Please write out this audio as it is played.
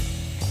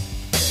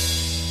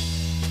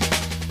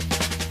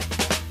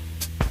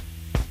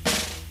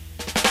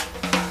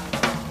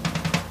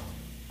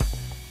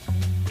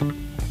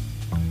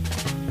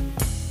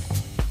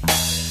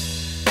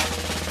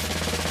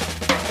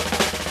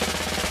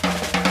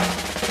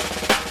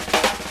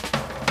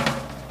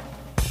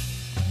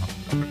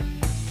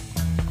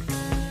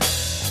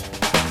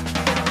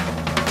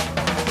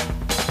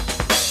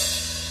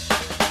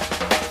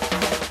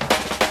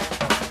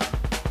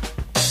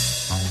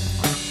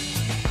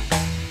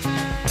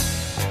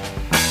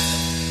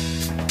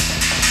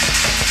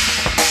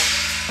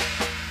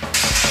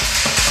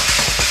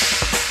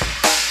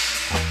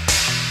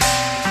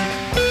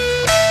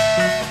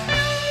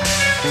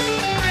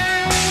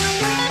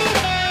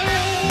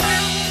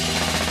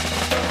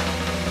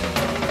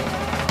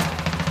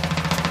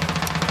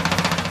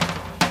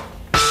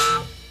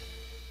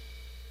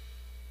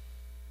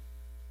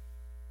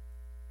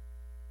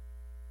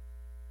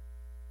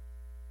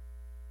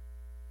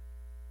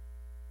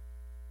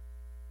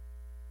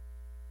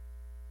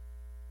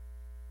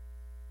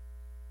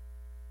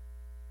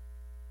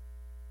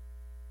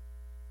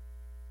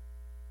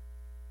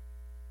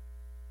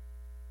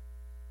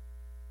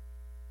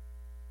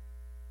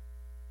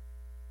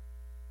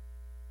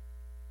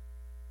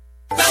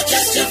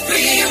Rochester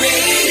Free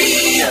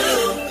Radio,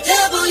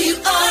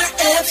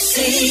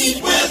 WRFC.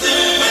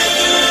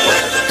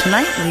 Weather.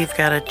 Tonight we've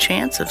got a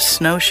chance of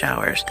snow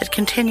showers that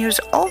continues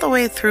all the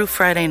way through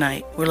Friday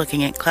night. We're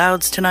looking at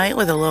clouds tonight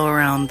with a low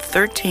around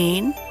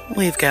 13.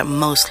 We've got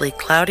mostly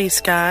cloudy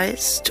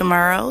skies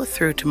tomorrow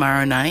through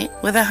tomorrow night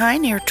with a high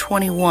near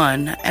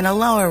 21 and a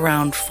low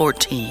around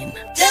 14.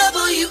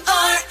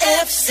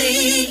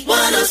 WRFC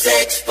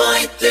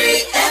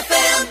 106.3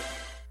 FM.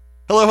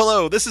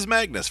 Hello, this is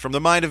Magnus from the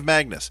Mind of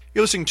Magnus.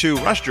 You're listening to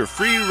Rochester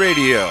Free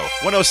Radio,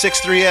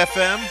 106.3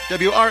 FM,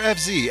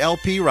 WRFZ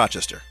LP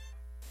Rochester.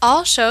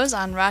 All shows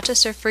on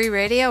Rochester Free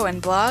Radio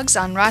and blogs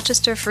on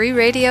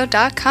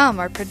rochesterfreeradio.com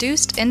are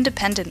produced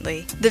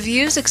independently. The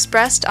views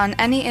expressed on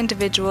any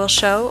individual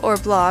show or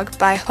blog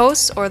by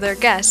hosts or their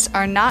guests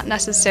are not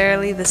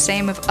necessarily the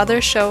same of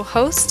other show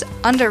hosts,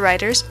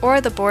 underwriters,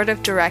 or the board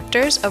of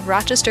directors of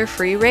Rochester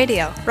Free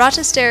Radio.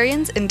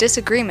 Rochesterians in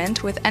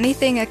disagreement with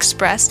anything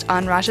expressed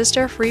on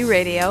Rochester Free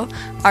Radio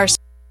are...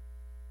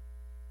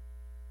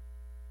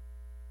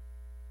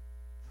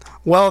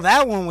 Well,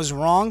 that one was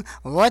wrong.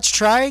 Let's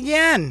try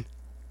again.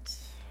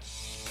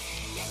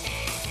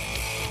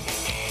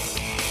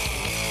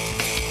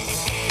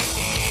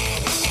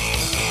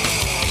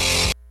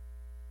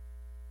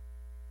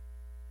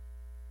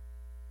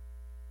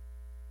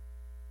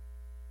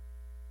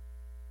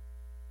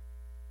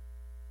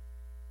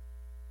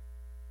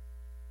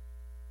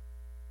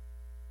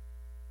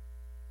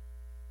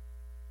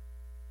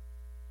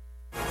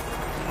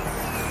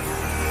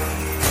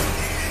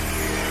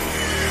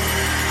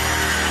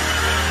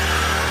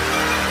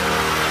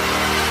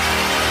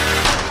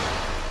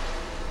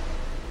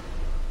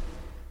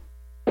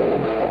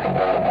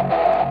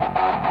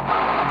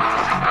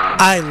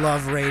 I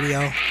love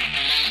radio.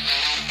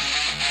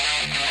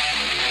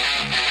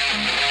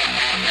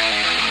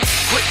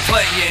 Quit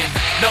playing,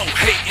 no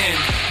hating,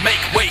 make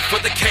way for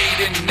the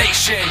Caden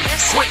Nation.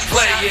 Quit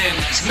playing,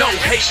 no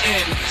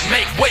hating,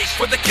 make way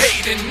for the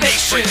Caden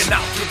Nation. Breaking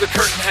out through the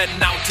curtain,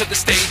 heading out to the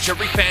stage.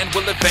 Every fan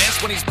will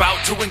advance when he's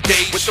about to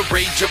engage. With the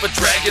rage of a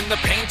dragon, the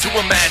pain to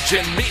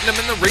imagine. Meeting him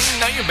in the ring,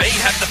 now you may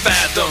have to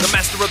fathom. The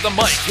master of the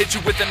mic hit you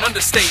with an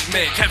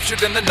understatement.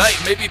 Captured in the night,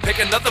 maybe pick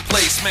another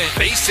placement.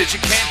 Face it, you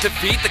can't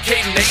defeat the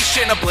Caden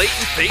Nation. A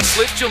blatant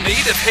facelift you'll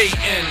need if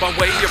hating. By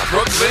way of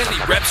Brooklyn,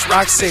 he reps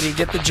Rock City,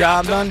 get the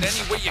job done.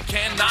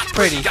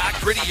 Pretty.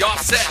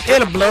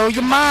 It'll blow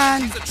your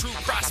mind.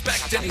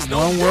 He's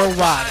known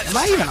worldwide. Am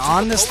I even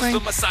on this thing?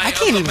 I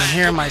can't even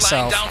hear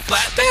myself.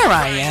 There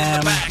I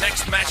am.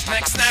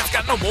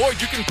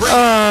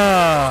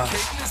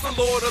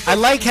 I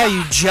like how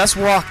you just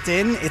walked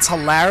in. It's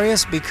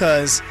hilarious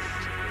because,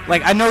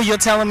 like, I know you're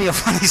telling me a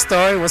funny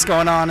story, what's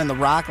going on in the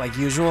Rock, like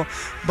usual,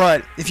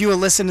 but if you were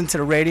listening to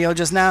the radio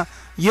just now,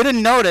 you'd have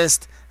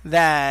noticed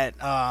that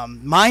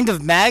Mind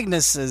of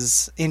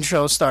Magnus's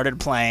intro started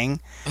playing.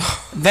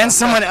 Then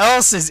someone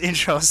else's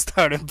intro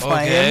started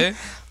playing. Okay.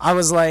 I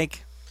was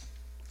like,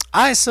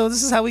 all right, so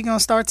this is how we going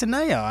to start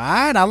tonight. All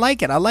right, I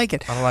like it. I like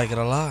it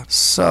a lot.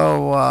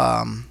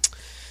 So,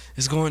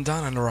 it's going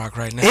down on the Rock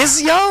right now.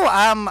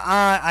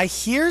 I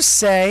hear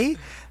say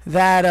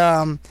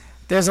that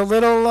there's a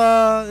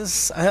little,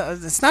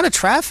 it's not a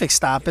traffic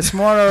stop. It's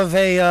more of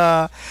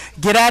a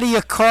get out of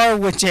your car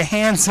with your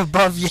hands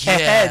above your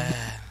head.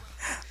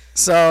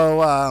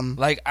 So,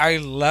 like, I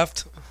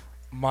left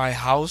my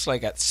house,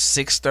 like, at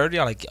 6:30.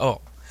 I'm like,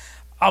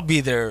 I'll be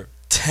there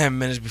 10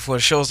 minutes before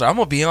the show starts. I'm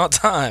going to be on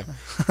time.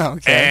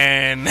 Okay.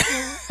 And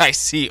I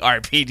see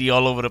RPD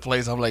all over the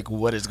place. I'm like,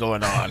 what is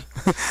going on?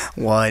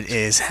 What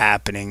is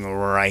happening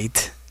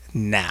right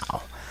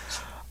now?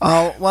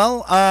 Oh,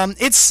 well,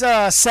 it's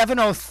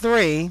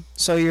 7:03,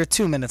 so you're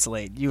 2 minutes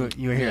late. You were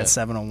here at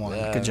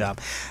 7:01. Good job.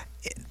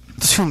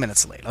 2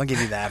 minutes late. I'll give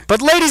you that.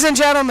 But ladies and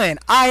gentlemen,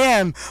 I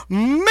am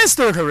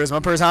Mr.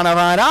 Charisma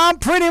Personified. I'm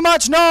pretty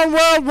much known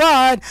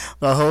worldwide.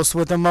 The host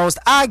with the most.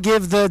 I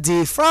give the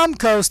D from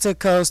coast to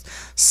coast.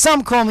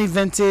 Some call me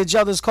vintage.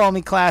 Others call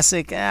me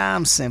classic.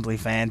 I'm simply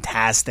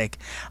fantastic.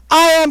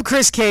 I am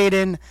Chris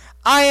Caden.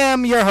 I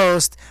am your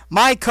host.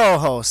 My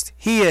co-host.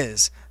 He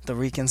is the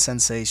Rican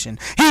Sensation.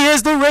 He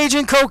is the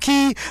Raging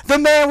Coquille. The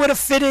man with a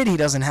fitted. He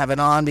doesn't have it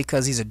on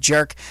because he's a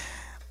jerk.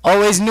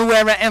 Always new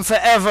era and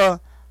forever.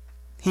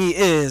 He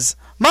is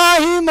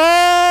Mahimo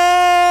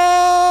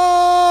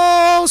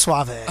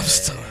Suave. I'm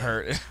still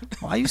hurting.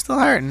 Why are you still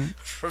hurting?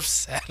 From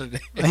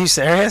Saturday. Are you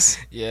serious?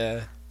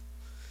 Yeah.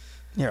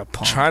 You're a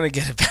punk. Trying to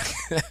get it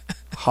back.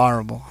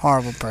 Horrible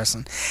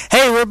person.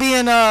 Hey, we're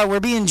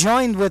being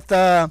joined with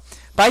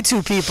by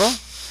two people.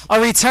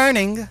 Are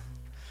returning.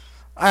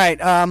 All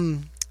right.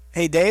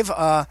 Hey, Dave.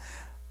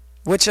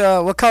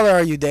 What color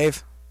are you,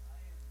 Dave?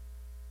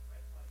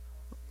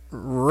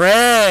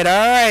 Red.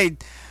 All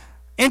right.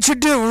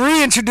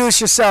 Reintroduce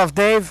yourself,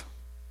 Dave.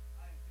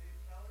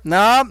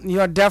 No,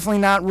 you are definitely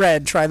not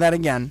red. Try that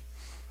again.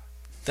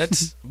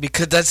 That's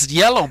because that's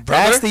yellow,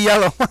 brother. That's the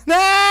yellow one.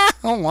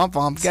 Womp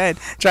womp. Go ahead.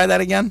 Try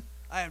that again.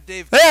 I am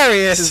Dave. There he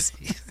is.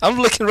 I'm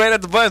looking right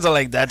at the buttons. I'm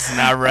like, that's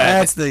not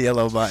red. That's the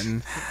yellow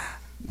button.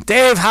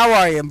 Dave, how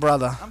are you,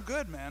 brother? I'm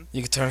good, man.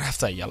 You can turn off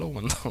that yellow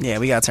one though. Yeah,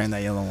 we gotta turn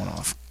that yellow one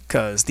off.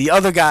 Cause the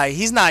other guy,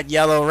 he's not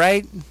yellow,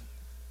 right?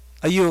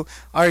 Are you?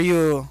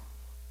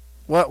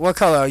 What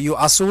color are you?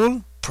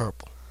 Azul?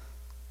 Purple.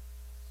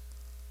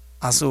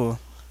 Azul.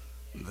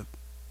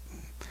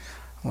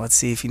 Let's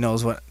see if he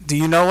knows what. Do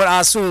you know what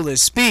azul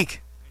is?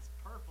 Speak. It's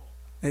purple.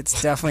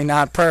 It's definitely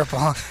not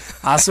purple.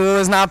 Azul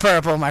is not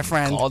purple, my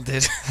friend. All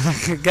did.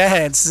 Go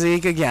ahead,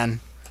 speak again.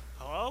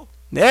 Hello?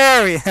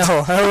 There we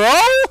go.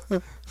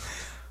 Hello?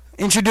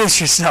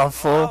 Introduce yourself,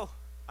 fool. Hello?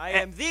 I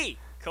am the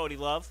Cody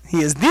Love.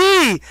 He is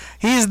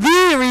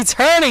the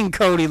returning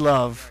Cody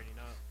Love. Already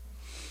know.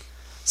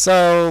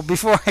 So,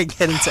 before I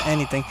get into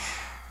anything,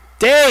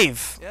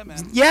 Dave, Yeah,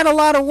 man. you had a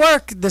lot of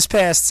work this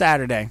past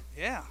Saturday.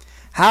 Yeah.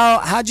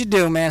 How'd you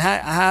do, man?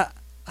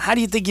 How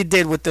do you think you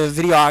did with the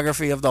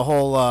videography of the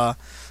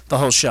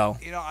whole show?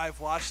 You know, I've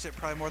watched it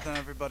probably more than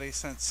everybody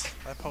since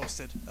I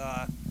posted.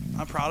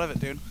 I'm proud of it,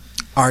 dude.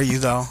 Are you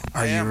though?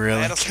 Are I you am. really?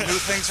 I had some new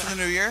things for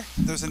the new year.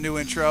 There's a new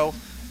intro.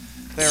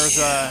 There's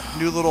a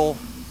new little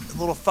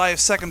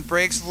 5-second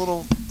breaks, a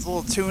little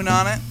tune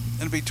on it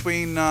in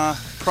between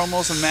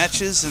promos and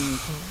matches, and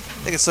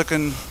I think it's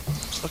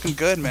looking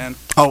good, man.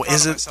 Oh, Proud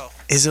is of it?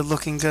 myself. Is it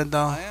looking good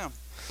though? I am.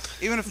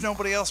 Even if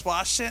nobody else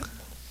watched it,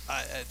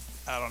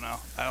 I don't know.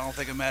 I don't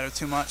think it mattered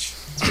too much.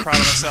 I'm proud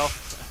of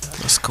myself.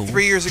 That's cool.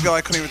 3 years ago,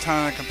 I couldn't even turn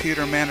on a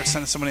computer, man, or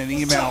send somebody an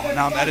email.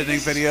 Now I'm editing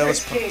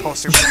videos,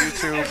 posting them on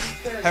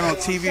YouTube, having a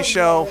TV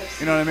show.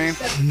 You know what I mean?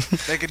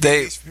 They could do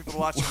these for people to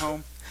watch at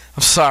home.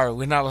 I'm sorry,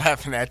 we're not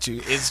laughing at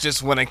you. It's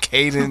just when a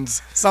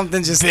cadence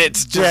Something just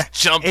bits just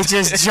jumped. It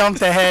just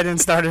jumped ahead and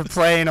started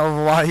playing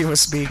over while you were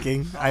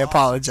speaking. I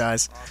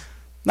apologize.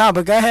 No,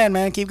 but go ahead,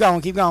 man. Keep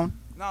going. Keep going.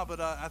 No, but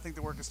I think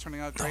the work is turning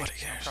out great. Nobody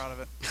I'm cares. proud of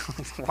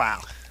it. Wow.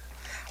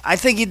 I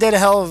think you did a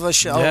hell of a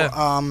show. Yeah.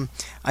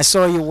 I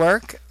saw your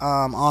work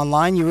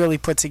online. You really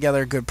put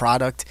together a good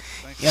product.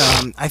 Thank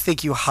you. I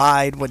think you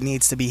hide what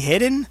needs to be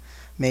hidden.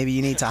 Maybe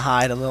you need to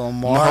hide a little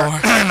more,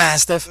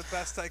 Mastiff. The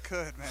best I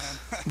could, man.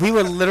 We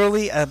were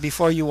literally,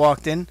 before you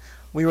walked in,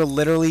 we were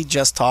literally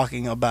just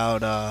talking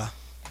about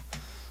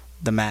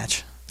the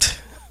match.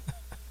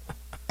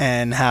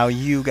 And how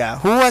you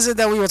got... Who was it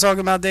that we were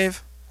talking about,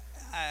 Dave?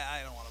 I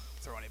don't want to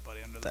throw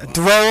anybody under the bus.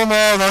 Throw them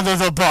all under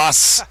the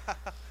bus.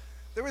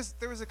 There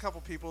was a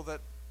couple people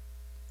that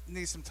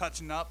need some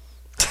touching up.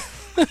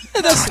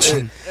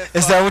 Touching.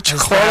 Is that what you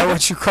Is call that it?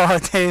 what you call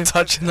it, Dave?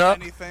 Touching up?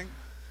 Anything.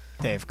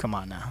 Dave, come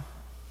on now.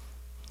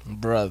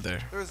 Brother.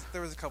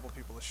 There was a couple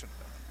people that shouldn't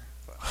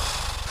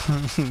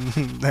have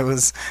been in there.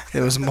 But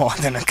There was more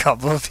than a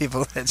couple of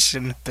people that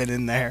shouldn't have been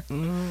in there.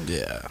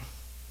 Yeah.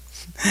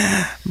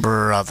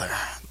 Brother.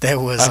 There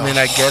was I mean,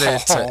 I get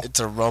it. It's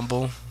a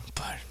rumble,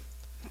 but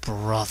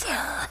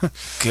brother.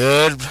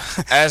 good.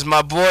 As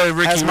my boy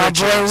Ricky That's my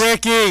Richards. boy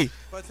Ricky.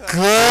 But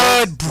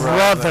Good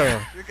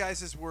brother. your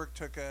guys' work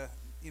took a,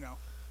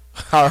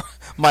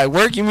 My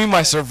work? You mean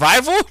my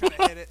survival? kind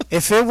of hit it.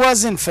 If it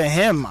wasn't for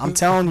him, I'm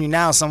telling you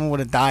now, someone would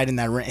have died in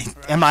that ring.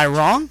 Am I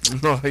wrong?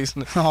 No, he's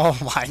not. Oh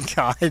my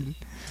God.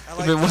 I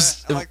like it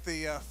was- I like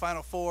the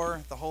Final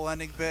Four, the whole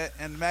ending bit,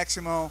 and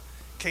Maximo,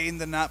 Caden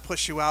did not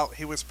push you out.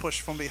 He was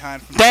pushed from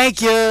behind.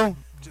 Thank you.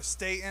 Just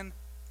stating.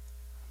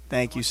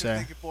 Thank you, I sir.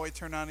 think your boy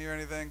turned on you or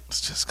anything. It's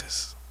just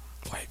because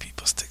white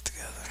people stick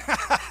together.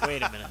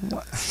 Wait a minute.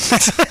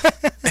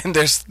 And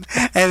there's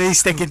And they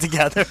stick it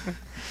together.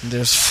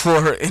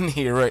 4 in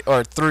here, right?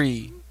 Or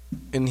 3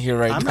 in here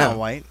right I'm now. not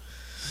white.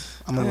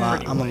 I'm a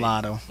pretty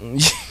mulatto.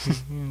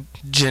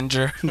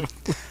 Ginger.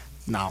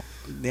 No,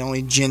 the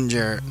only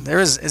ginger.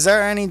 Is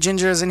there any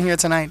gingers in here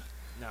tonight?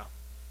 No.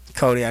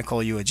 Cody, I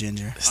call you a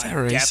ginger. Is that I'm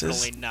racist?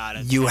 definitely not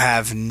a You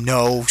have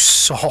no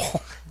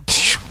soul.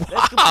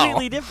 That's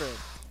completely different.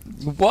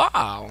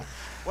 Wow.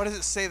 What does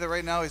it say that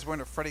right now he's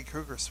wearing a Freddy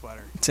Krueger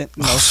sweater?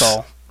 No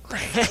soul.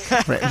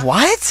 Right.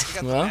 What? You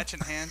got Well. the matching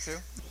hand too?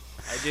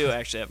 I do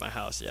actually at my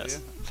house, yes.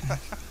 Yeah.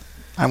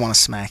 I want to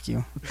smack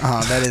you.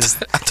 That is.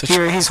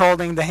 Here, he's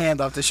holding the hand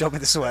up to show me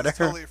the sweater. It's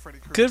totally a Freddy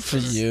Krueger Good for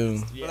sweater.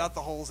 you. Yeah. Without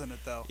the holes in it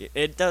though.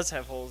 It does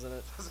have holes in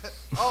it.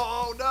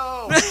 Oh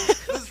no!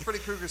 This is Freddy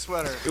Krueger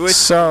sweater. What's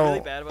So- really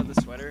bad about the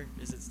sweater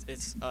is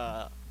it's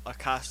a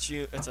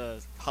costume. It's a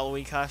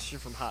Halloween costume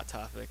from Hot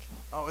Topic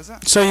Oh, is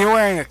it? So you're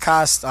wearing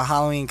a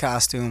Halloween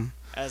costume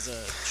as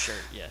a shirt.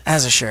 Yeah.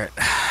 as a shirt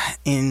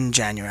in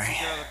January.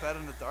 Get out of bed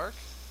in the dark?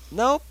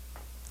 Nope.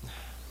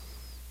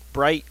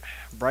 Bright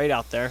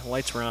out there.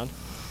 Lights were on.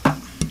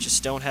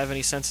 Just don't have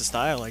any sense of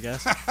style, I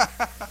guess.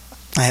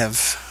 I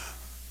have.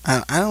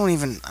 I don't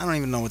even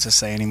know what to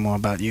say anymore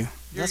about you.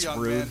 You're That's young,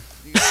 rude. man.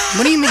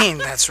 What do you mean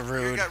that's You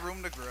rude? got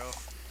room to grow.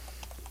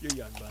 You're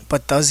young, bud.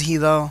 But does he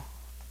though?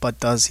 But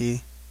does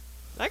he?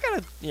 I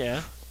gotta.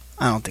 Yeah.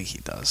 I don't think he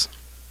does.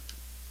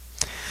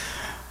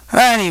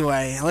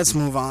 Anyway, let's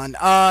move on.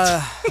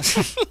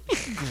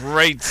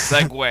 Great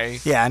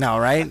segue. Yeah, I know,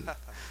 right?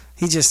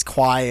 He's just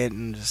quiet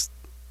and just.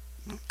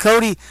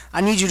 Cody, I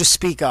need you to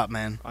speak up,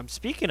 man. I'm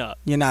speaking up.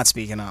 You're not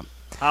speaking up.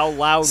 How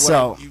loud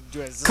So, would you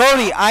do it?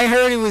 Cody, I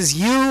heard it was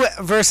you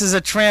versus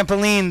a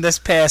trampoline this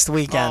past Oh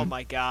weekend.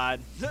 my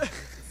god.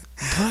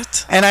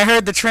 What? And I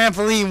heard the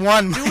trampoline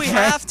won. Do we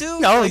have to?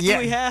 Oh, Like, yeah.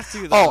 Do we have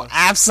to, though? Oh,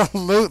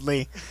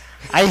 absolutely.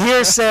 I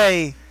hear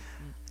say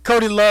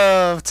Cody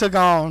Love took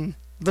on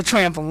the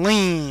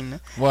trampoline,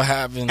 What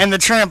happened? and the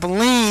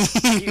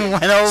trampoline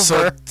went over.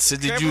 So did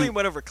Trampoline you?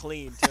 went over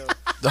clean, too.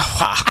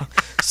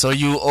 So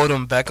you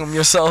Odom Beckham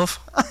yourself?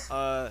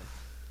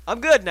 I'm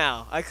good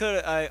now.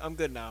 I'm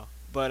good now.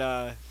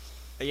 But,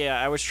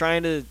 yeah, I was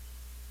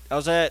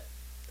at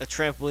a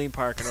trampoline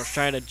park, and I was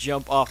trying to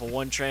jump off of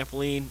one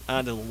trampoline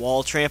onto the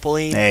wall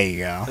trampoline. There you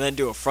go. And then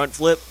do a front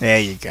flip. There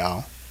you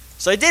go.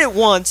 So I did it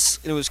once,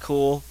 and it was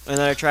cool. And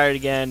then I tried it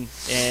again,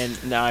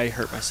 and now I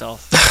hurt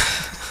myself.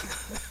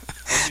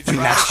 You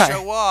try to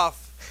show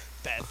off,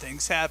 bad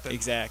things happen.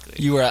 Exactly.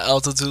 You were at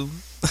altitude.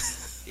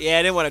 Yeah,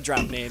 I didn't want to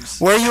drop names.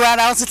 Were you at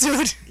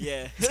altitude?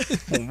 Yeah.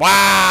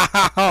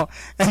 Wow.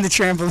 And the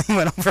trampoline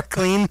went over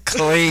clean.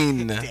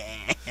 Clean.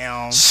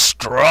 Damn.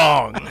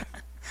 Strong.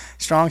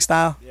 Strong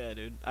style. Yeah,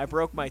 dude. I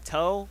broke my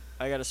toe.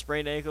 I got a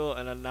sprained ankle,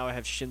 and then now I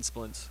have shin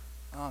splints.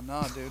 Oh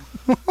no, dude.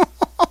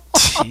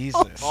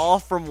 Jesus. All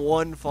from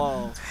one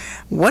fall.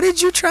 What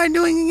did you try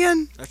doing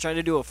again? I was trying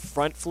to do a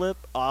front flip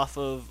off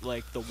of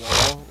like the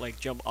wall, like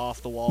jump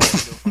off the wall and do a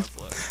front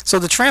flip. So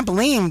the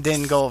trampoline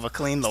didn't go over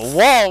clean. The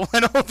wall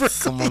went over.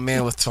 So my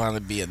man was trying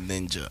to be a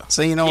ninja.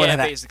 So you know what? Yeah,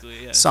 had-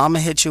 basically. Yeah. So I'm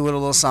gonna hit you with a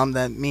little something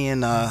that me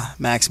and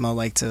Maximo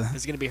like to.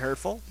 Is it gonna be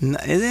hurtful?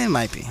 It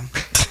might be.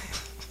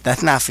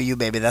 That's not for you,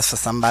 baby. That's for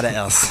somebody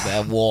else.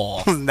 That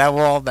wall. That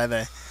wall,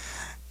 baby.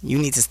 You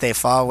need to stay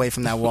far away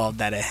from that wall,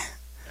 daddy.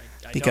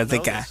 I Because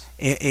don't the know guy,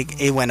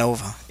 this. it went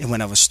over. It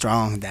went over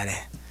strong, daddy.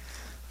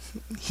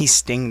 He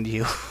stinged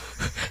you.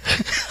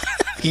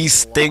 He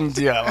stinged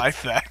you. I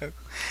like that.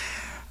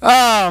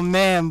 Oh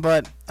man,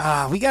 but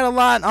we got a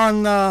lot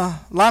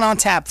on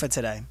tap for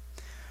today.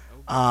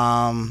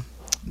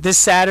 This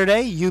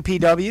Saturday,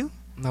 UPW.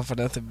 Not for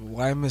nothing, but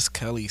why Miss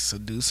Kelly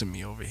seducing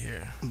me over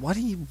here?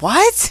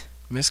 What?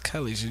 Miss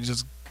Kelly, she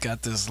just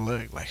got this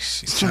look like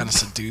she's trying to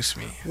seduce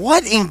me.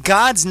 What in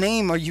God's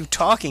name are you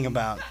talking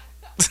about?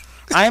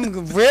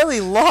 I'm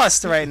really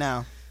lost right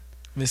now.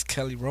 Miss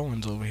Kelly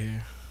Rowan's over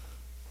here.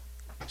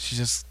 She's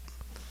just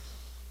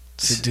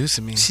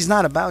seducing me. She's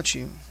not about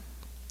you.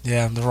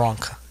 Yeah, I'm the wrong.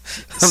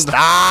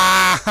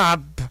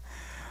 Stop.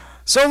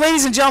 So,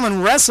 ladies and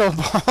gentlemen,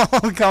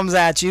 WrestleBall comes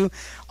at you.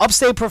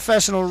 Upstate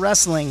Professional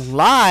Wrestling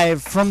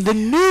live from the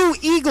new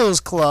Eagles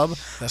Club.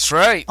 That's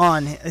right.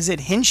 On, is it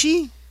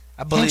Hinchy?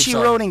 I believe Hinchy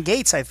so. Road and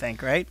Gates, I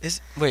think, right?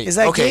 Is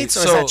that okay, Gates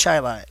or so is that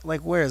Chilai?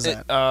 Like, where is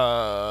that?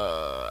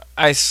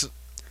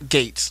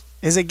 Gates.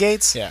 Is it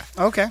Gates? Yeah.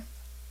 Okay.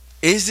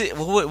 Is it?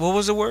 What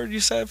was the word you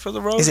said for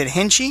the road? Is it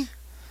Hinchy?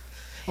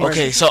 Or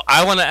Okay, is it- so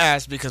I want to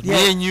ask because Yeah.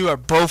 me and you are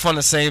both on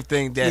the same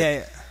thing that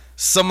Yeah.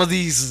 some of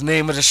these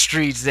name of the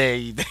streets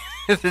they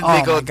Oh, go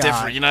my God.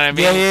 different. You know what I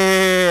mean?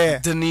 Yeah.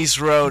 Denise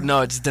Road,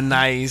 no, it's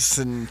Denise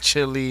and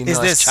Chili. Is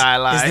No, this it's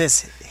Chilai. is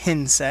this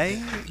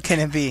Hinsei? Can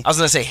it be? I was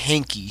gonna say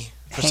Hanky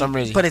for some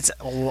reason. But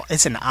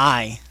it's an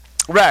I.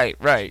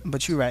 right.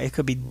 But you're right. It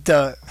could be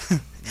duh.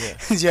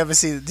 Yeah.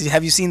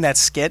 Have you seen that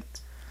skit?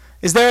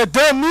 Is there a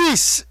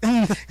Denise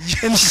in the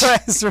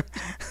classroom?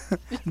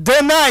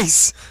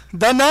 Denise.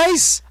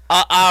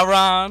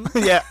 Aaron.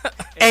 Yeah.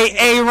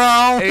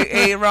 Aaron.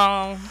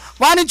 Aaron.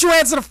 Why didn't you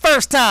answer the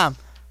first time?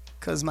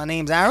 Because my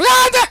name's Aaron.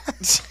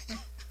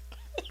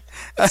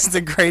 That's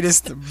the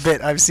greatest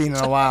bit I've seen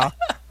in a while.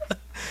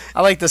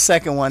 I like the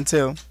second one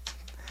too.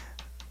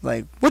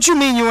 Like, what you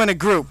mean you in a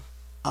group?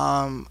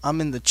 I'm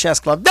in the chess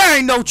club. There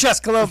ain't no chess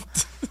club.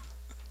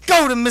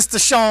 Go to Mr.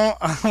 Sean.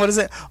 What is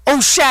it?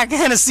 O'Shaq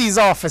Hennessy's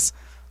office.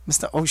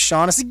 Mr.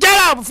 O'Shaughnessy, get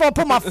out before I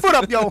put my foot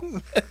up, yo.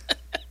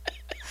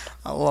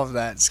 I love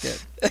that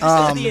skit.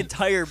 The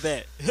entire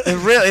bit.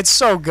 It's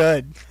so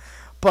good.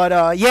 But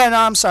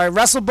I'm sorry.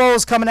 WrestleBowl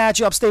is coming at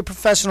you, Upstate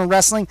Professional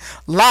Wrestling,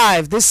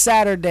 live this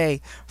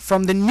Saturday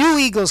from the New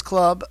Eagles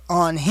Club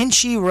on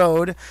Hinchy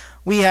Road.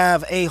 We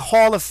have a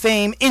Hall of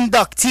Fame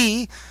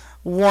inductee,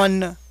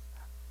 one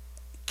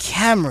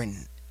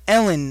Cameron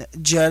Ellen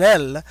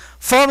Jarrell,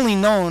 formerly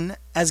known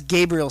as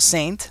Gabriel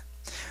Saint,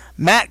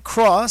 Matt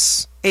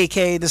Cross,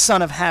 a.k.a. the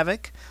Son of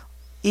Havoc.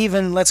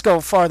 Even, let's go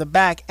farther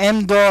back,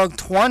 M-Dog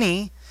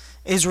 20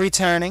 is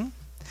returning.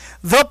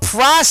 The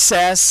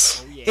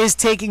Process is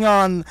taking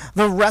on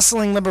the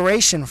Wrestling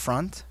Liberation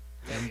Front.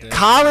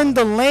 Colin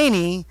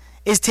Delaney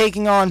is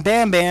taking on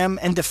Bam Bam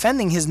and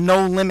defending his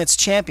No Limits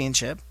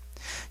Championship.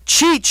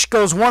 Cheech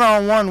goes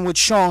one-on-one with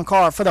Sean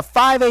Carr for the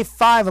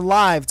 5A5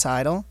 Live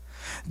title.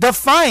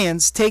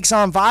 Defiance takes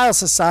on Vile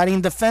Society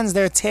and defends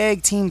their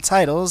tag team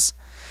titles.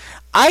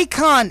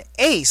 Icon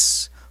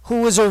Ace,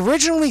 who was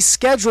originally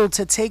scheduled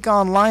to take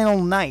on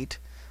Lionel Knight,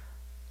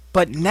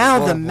 but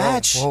now the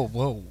match...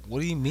 Whoa. What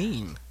do you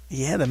mean?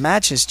 Yeah, the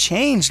match has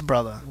changed,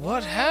 brother.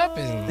 What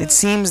happened? It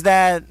seems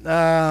that,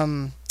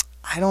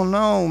 I don't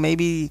know,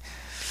 maybe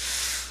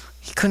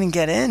he couldn't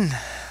get in.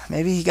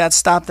 Maybe he got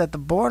stopped at the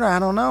border, I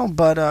don't know.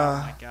 But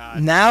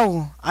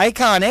now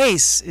Icon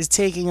Ace is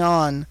taking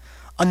on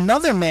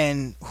another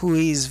man who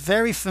he's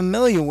very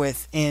familiar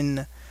with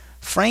in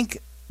Frank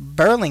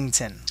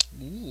Burlington.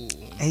 Ooh.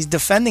 He's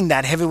defending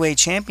that heavyweight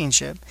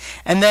championship.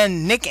 And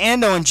then Nick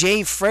Ando and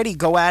Jay Freddy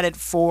go at it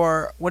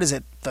for, what is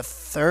it, the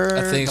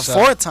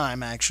fourth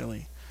time,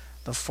 actually.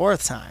 The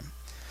fourth time.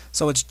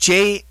 So it's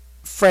Jay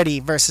Freddy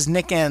versus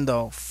Nick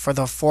Ando for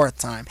the fourth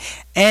time.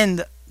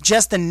 And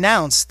just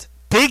announced,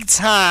 big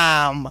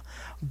time,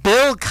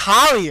 Bill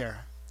Collier.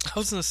 I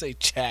was gonna say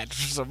Chad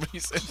for some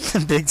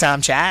reason. Big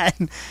time Chad.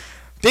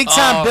 Big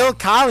time Bill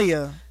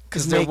Collier.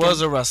 Because there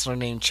was a wrestler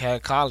named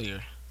Chad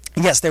Collier.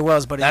 Yes, there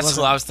was, but That's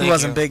what I was thinking. He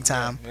wasn't big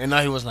time. Yeah. No,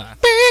 he was not.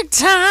 Big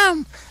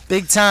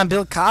time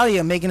Bill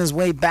Collier making his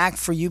way back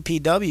for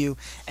UPW.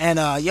 And,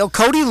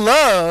 Cody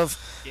Love,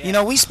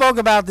 we spoke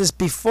about this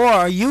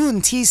before. You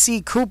and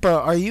TC Cooper,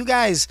 are you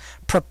guys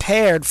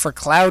prepared for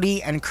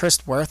Cloudy and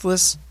Chris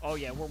Worthless? Oh,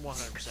 yeah, we're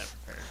 100%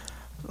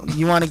 prepared.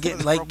 You want to get,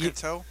 With a broken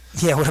toe?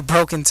 Yeah, with a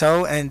broken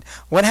toe. And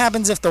what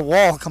happens if the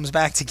wall comes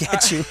back to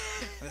get you?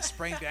 And a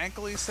sprained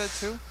ankle, you said,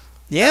 too?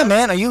 Yeah,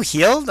 man. Are you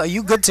healed? Are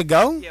you good to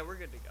go? Yeah, we're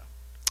good to go.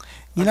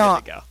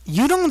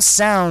 You don't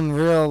sound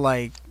real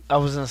like... I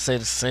was going to say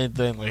the same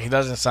thing. Like, he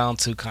doesn't sound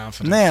too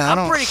confident. Man,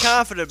 I'm pretty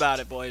confident about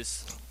it,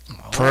 boys.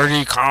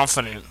 Pretty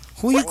confident.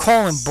 Who you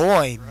calling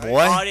boy? Boy?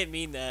 Oh, I didn't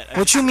mean that.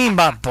 What you mean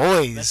by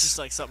boys? That's just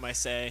like something I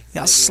say.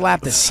 I'll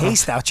slap the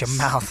taste out your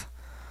mouth.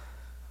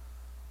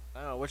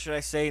 Oh, what should I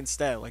say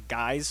instead? Like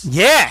guys?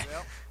 Yeah.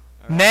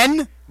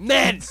 Right.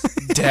 Men.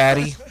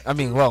 Daddy. I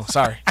mean, well,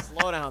 sorry.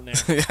 Slow down there.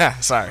 Yeah,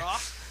 sorry.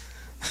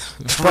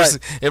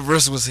 If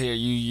Russ was here,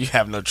 you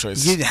have no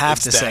choice. You'd have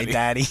to say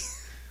daddy.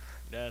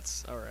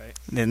 That's all right.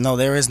 No,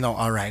 there is no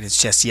all right.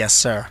 It's just yes,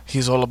 sir.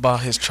 He's all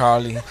about his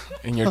Charlie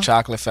in your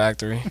chocolate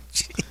factory.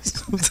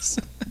 Jesus.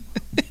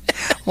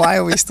 Why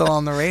are we still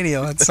on the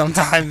radio? And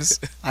sometimes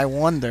I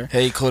wonder.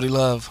 Hey, Cody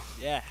Love.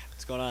 Yeah,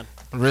 what's going on?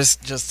 Riz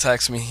just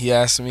texted me. He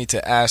asked me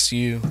to ask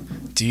you,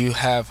 do you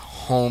have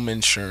home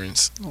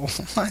insurance?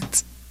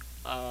 What?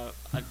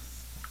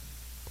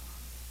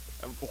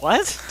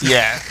 What?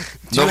 Yeah.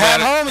 Do you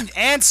have home?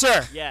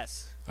 Answer.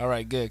 Yes. All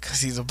right, good,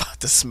 because he's about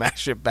to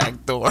smash it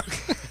back door.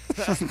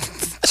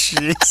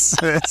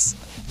 Jesus.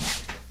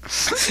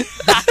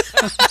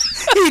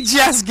 He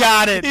just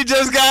got it. He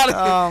just got it.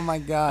 Oh, my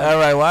God. All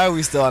right, why are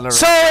we still on the radio?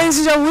 So, ladies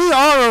and gentlemen, we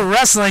are a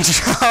wrestling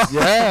show.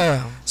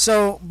 Yeah.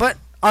 So, but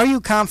are you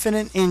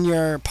confident in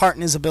your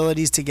partner's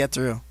abilities to get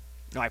through?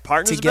 My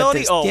partner's To get ability?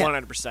 this- Oh, yeah.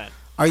 100%.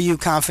 Are you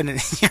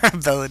confident in your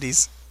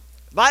abilities?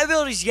 My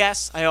abilities,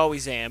 yes, I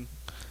always am.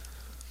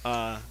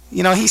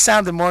 He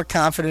sounded more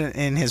confident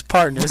in his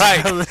partner's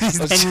abilities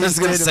I was than just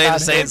you gonna did say about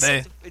the same his.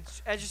 thing.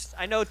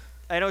 I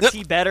know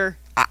T better.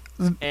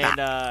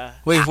 And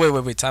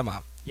Wait, time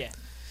out. Yeah.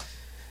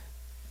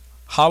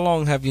 How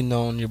long have you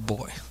known your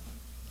boy?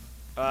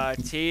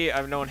 T,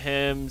 I've known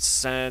him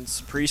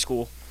since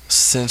preschool.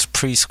 Since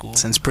preschool.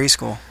 Since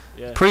preschool.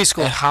 Yeah.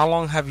 Preschool. And how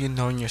long have you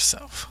known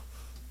yourself?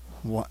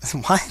 What?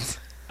 What?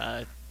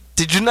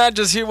 Did you not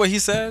just hear what he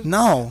said?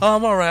 No. Oh,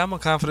 I'm all right. I'm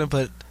confident,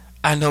 but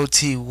I know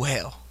T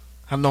well.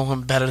 I know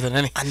him better than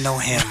any. I know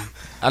him.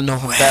 I know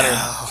him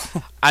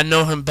better. I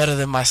know him better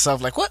than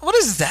myself. Like, what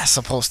is that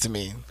supposed to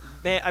mean?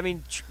 Man, I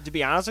mean, to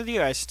be honest with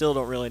you, I still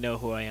don't really know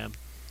who I am.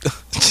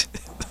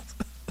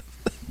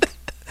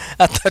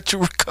 I thought you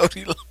were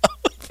Cody Love.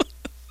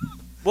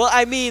 Well,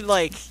 I mean,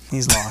 like...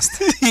 He's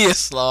lost. He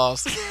is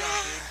lost.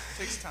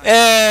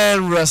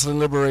 And Wrestling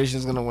Liberation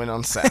is going to win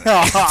on Saturday.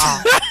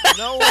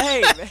 No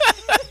way, man.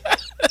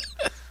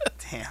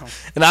 Damn.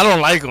 And I don't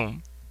like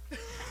him.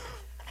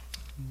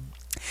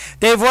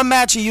 Dave, what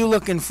match are you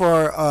looking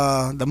for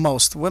the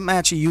most? What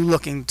match are you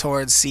looking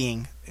towards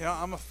seeing?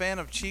 I'm a fan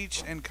of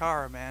Cheech and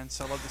Cara, man,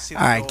 so I'd love to see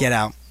them All right, go. get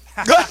out.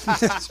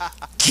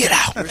 Get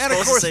out. And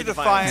of course, the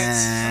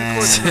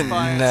Defiance.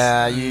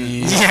 Nah,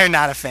 You're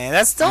not a fan.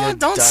 Don't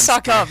done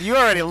suck stuff. up. You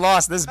already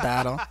lost this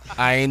battle.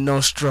 I ain't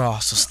no straw,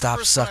 so stop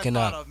First one I sucking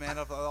thought up. Of, man,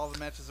 of all the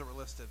matches that were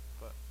listed.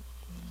 But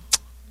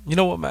You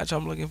know what match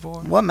I'm looking for?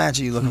 What match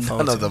are you looking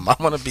forward None of to? them. I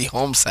want to be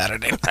home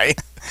Saturday night.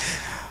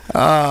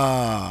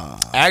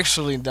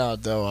 Actually, no,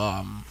 though.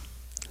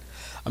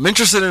 I'm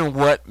interested in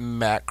what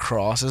Matt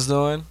Cross is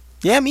doing.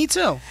 Yeah, me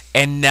too.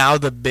 And now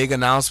the big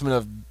announcement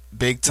of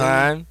Big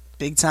Time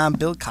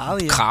Bill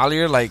Collier.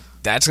 Collier, like,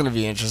 that's going to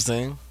be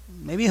interesting.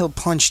 Maybe he'll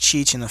punch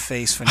Cheech in the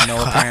face for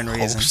no apparent I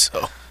reason.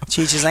 hope so.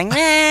 Cheech is like,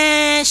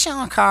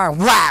 Sean Carr,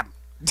 whap!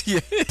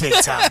 Big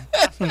time.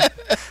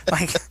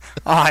 Like,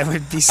 I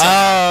would be so...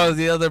 Oh,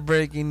 the other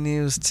breaking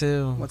news,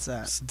 too. What's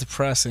that? It's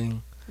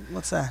depressing.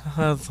 What's that?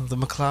 The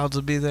McLeods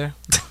will be there.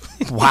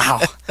 Wow.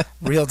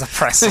 Real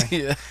depressing.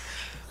 Yeah.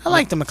 I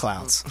like the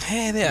McLeods.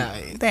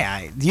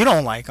 Hey, You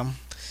don't like them.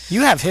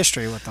 You have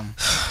history with them.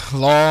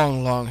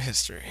 long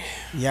history.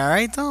 Yeah,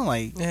 right though.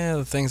 Like, Yeah,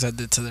 the things I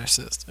did to their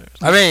sisters.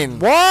 I mean,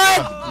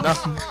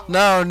 what?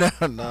 No.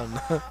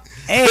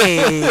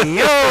 Hey,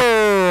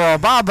 yo,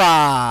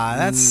 Baba.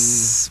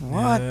 That's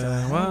what Yeah,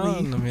 the hell? well,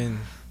 are you- I mean,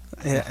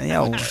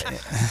 yo,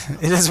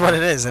 it is what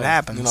it is. It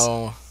happens. you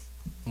know,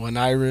 one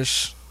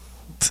Irish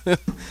to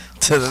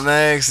the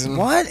next, and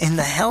What in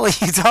the hell are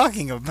you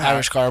talking about?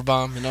 Irish car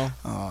bomb. You know.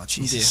 Oh,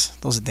 Jesus.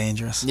 Those are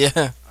dangerous.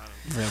 Yeah.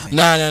 Really?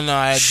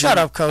 No. Shut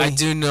up, Cody. I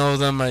do know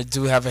them. I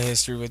do have a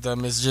history with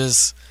them. It's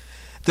just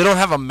they don't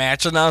have a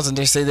match announced, and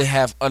they say they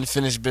have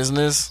unfinished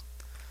business.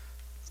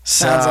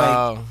 Sounds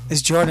So, like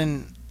is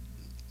Jordan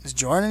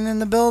in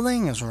the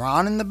building? Is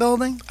Ron in the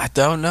building? I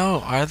don't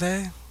know. Are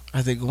they?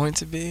 Are they going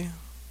to be?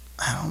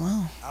 I don't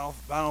know. I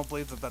don't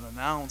believe they've been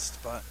announced,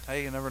 but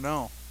hey, you never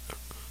know.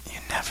 You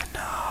never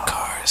know.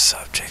 Car is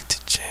subject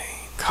to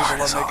change. People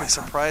love making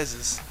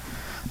surprises.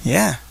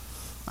 Yeah,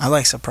 I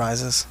like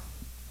surprises.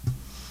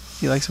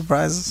 You like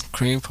surprises?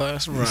 Cream pie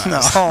surprise. No,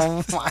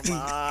 oh my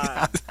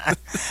God.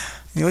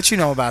 What you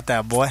know about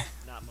that, boy?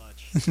 Not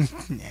much.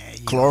 Yeah,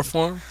 you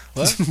Chloroform?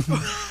 What?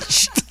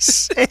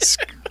 Jesus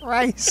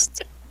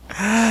Christ.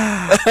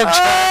 I'm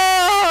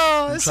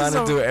trying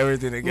to do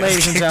everything again.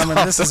 Ladies and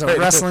gentlemen, this is a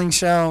wrestling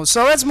show.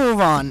 So let's move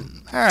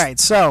on. All right,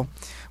 so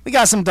we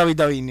got some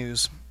WWE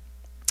news.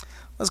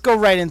 Let's go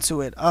right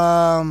into it.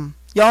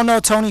 Y'all know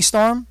Tony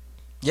Storm?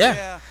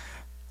 Yeah.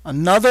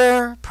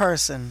 Another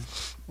person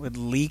with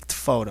leaked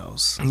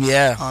photos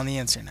Yeah. on the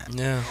internet.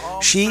 Yeah. Oh,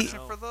 I'm She-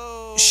 searching for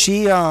those.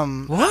 She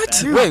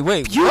What? You-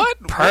 Wait. you What?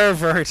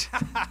 pervert.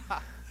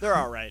 They're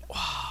all right.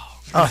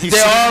 Oh, you've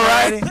They're seen all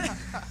it right.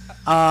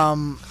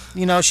 already?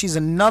 You know, she's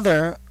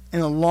another in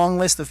a long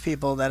list of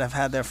people that have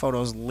had their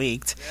photos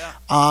leaked.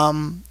 Yeah.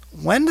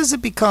 When does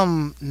it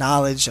become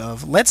knowledge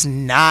of let's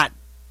not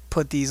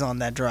put these on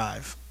that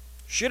drive?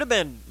 Should have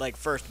been like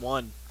first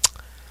one.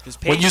 'Cause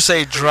When Paige- you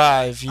say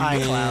drive, you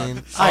iCloud. mean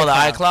the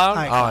iCloud?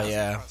 iCloud. Oh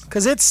yeah.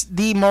 Because it's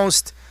the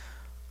most,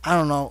 I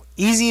don't know,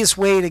 easiest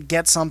way to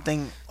get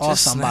something off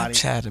Just somebody.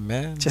 Snapchat it,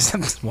 man.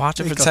 Just Watch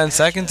it There for you go. 10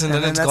 seconds and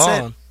then it's that's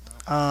gone. it.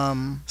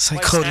 It's why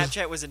like Cody.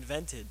 Snapchat was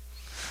invented.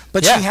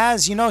 But Yeah. she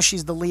has, you know,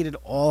 she's deleted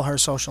all her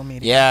social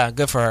media. Yeah,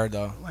 good for her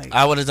though. Like-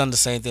 I would have done the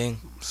same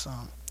thing. So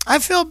I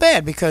feel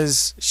bad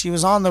because she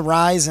was on the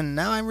rise, and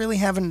now I really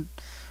haven't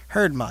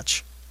heard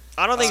much.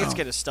 I don't think So- it's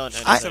gonna stunt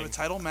She I- does have a anything.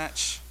 title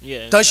match.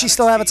 Yeah. Does she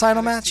still have a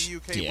title NXT match?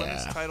 UK Yeah.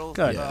 Women's title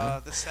Yeah.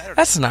 this Saturday.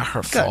 That's not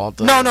her Good. fault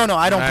though. No, I don't You know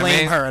what I blame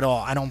mean? her at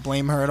all. I don't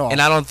blame her at all.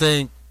 And I don't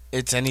think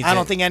it's anything. I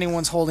don't think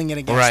anyone's holding it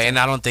against Right, her. and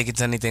I don't think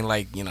it's anything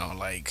like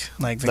Like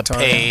the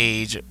Victoria.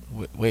 page.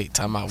 Wait,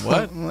 time out.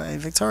 What?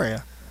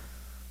 Victoria.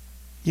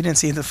 You didn't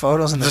see the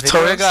photos and the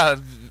Victoria videos? got.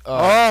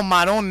 Oh,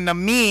 Madonna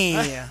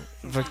mia.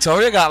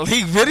 Victoria got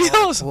leaked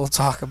videos. We'll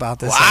talk about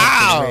this. after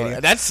the Wow,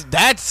 radio.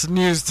 that's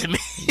news to me.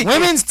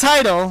 Women's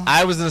title.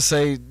 I was gonna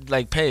say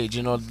like Paige,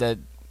 you know that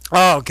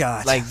Oh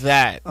God. like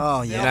that.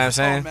 Oh You yeah. know what I'm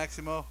saying?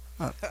 Maximo.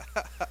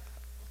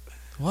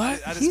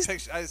 What? I He's-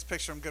 just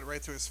picture him get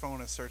right through his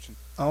phone and searching.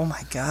 Oh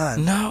my God.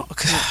 No,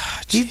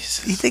 He,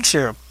 Jesus. he thinks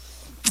you're.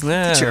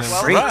 Yeah, you're a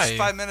Well, freak. first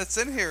 5 minutes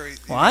in here.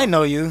 Well, I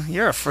know you.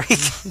 You're a freak.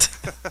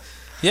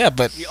 Yeah,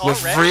 but You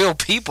with already- real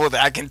people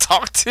that I can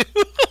talk to.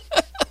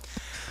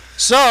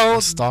 So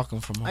I'm stalking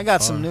from. I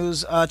got some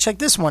news. Check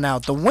this one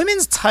out. The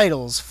women's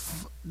titles.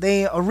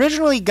 They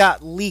originally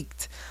got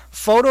leaked.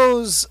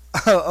 Photos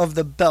of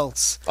the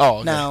belts. Oh,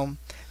 okay. Now,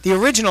 the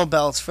original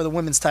belts for the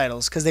women's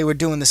titles, because they were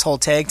doing this whole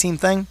tag team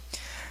thing,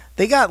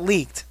 they got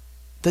leaked.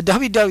 The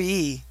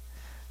WWE,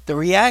 the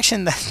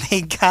reaction that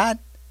they got,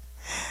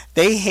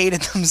 they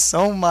hated them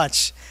so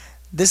much.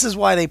 This is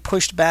why they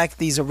pushed back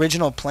these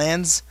original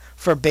plans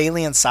for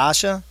Bayley and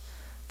Sasha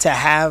to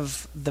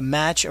have the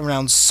match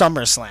around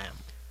SummerSlam.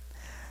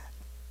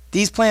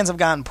 These plans have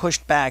gotten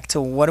pushed back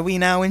to what are we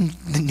now in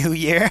the new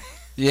year?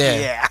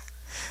 Yeah.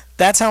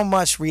 That's how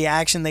much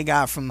reaction they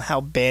got from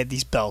how bad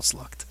these belts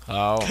looked.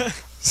 Oh.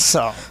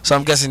 So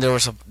I'm guessing there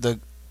was the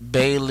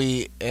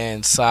Bailey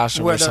and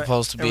Sasha Were were the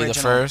supposed to be the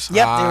original. first.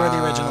 Yep, they were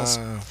the originals.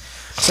 Ah.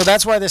 So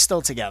that's why they're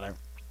still together.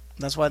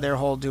 That's why they're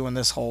doing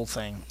this whole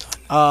thing.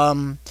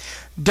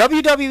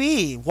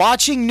 WWE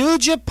watching New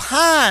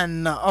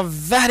Japan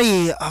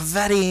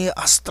very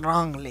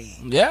strongly,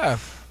 Yeah.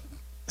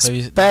 Have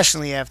you-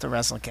 especially after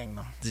Wrestle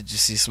Kingdom. Did you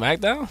see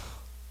SmackDown?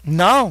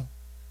 No,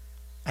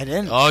 I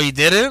didn't. Oh, you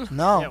didn't?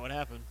 No. Yeah, what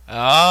happened?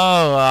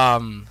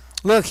 Oh,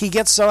 Look, he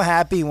gets so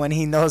happy when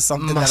he knows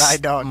something that I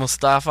don't.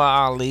 Mustafa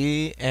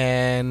Ali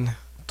and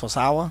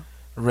Tosawa.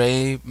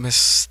 Rey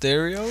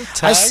Mysterio. I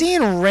Tag?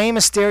 seen Rey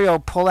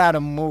Mysterio pull out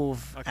a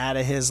move out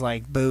of his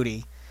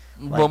booty,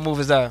 What move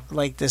is that?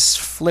 like this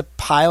flip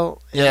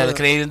pile. Yeah, the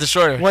Canadian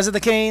Destroyer. Was it the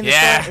Canadian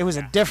Yeah. Destroyer? It was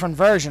a different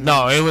version.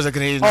 No, it was a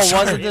Canadian Oh,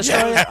 Destroyer. was it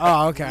Destroyer?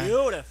 Oh, okay.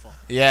 Beautiful.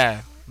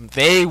 Yeah,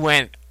 they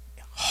went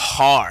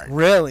hard.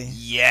 Really?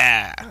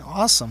 Yeah,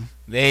 Awesome.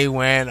 they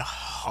went I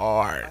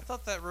hard.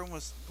 thought that room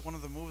was one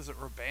of the moves that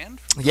were banned.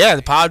 Yeah,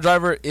 the Power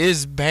Driver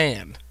is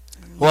banned.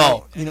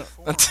 Well, You know,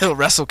 until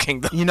Wrestle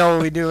Kingdom. you know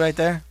what we do right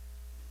there?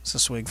 It's a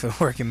swig for the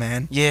working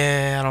man.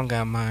 Yeah, I don't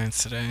got mine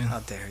today. How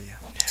dare you?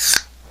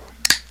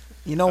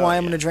 You know why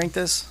I'm going to drink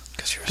this?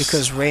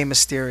 Because Rey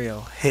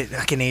Mysterio hit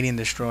a Canadian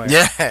Destroyer.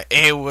 Yeah,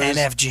 it was.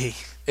 NFG.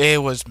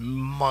 It was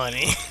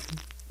money.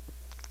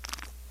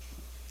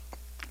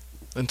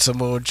 And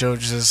Samoa Joe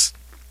just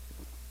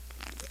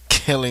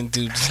killing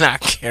dudes,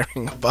 not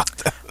caring about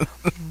them.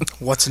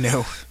 What's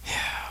new?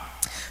 Yeah.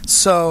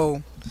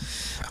 So,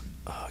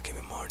 Oh, give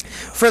me more news.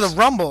 for the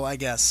Rumble, I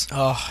guess.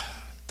 Oh,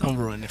 don't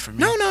ruin it for me.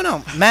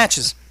 No.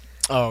 Matches.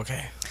 Oh,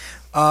 okay.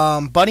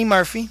 Buddy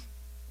Murphy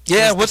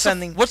Yeah, He's what's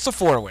defending- what's the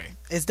 4-way?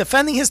 is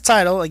defending his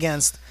title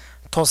against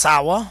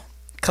Tosawa,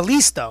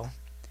 Kalisto,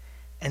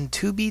 and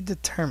To Be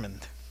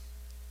Determined.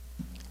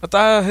 I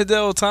thought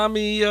Hideo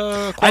Itami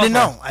qualified.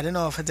 I didn't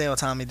know if Hideo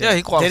Itami did. Yeah,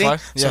 he qualified.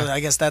 Did he? Yeah. So I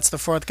guess that's the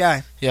fourth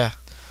guy. Yeah.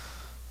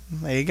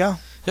 There you go.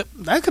 Yep.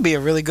 That could be a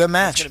really good It's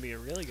match. gonna be a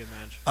really good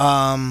match.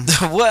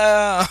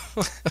 Well,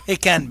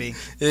 It can be.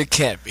 it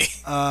can't be.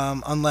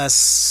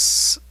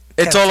 Unless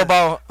It's all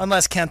about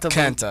Kenta,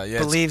 Kenta, yeah.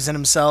 believes in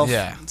himself.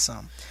 Yeah. So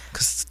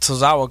because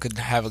Tozawa could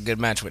have a good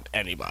match with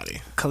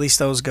anybody.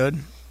 Kalisto's good.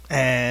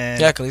 And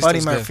Yeah, Kalisto's Buddy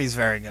good. Murphy's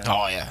very good.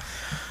 Oh yeah.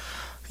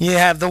 You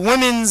have the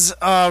women's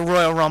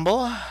Royal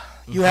Rumble.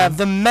 Mm-hmm. You have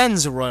the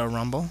men's Royal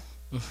Rumble.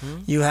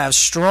 You have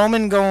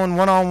Strowman going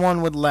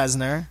one-on-one with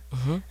Lesnar.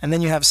 And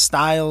then you have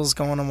Styles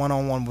going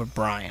one-on-one with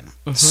Bryan.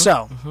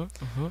 So,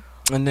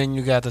 And then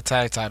you got the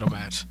tag title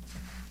match.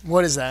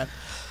 what is that?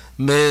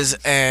 Miz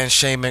and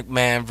Shane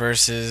McMahon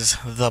versus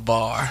The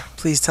Bar.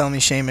 Please tell me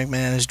Shane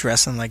McMahon is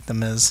dressing like The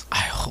Miz. I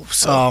hope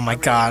so. Oh, my I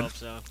really God. hope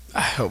so.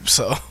 I hope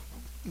so.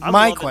 I'm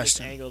My loving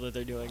question. This angle that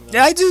they're doing. Though.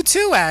 Yeah, I do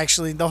too,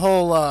 actually. The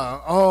whole,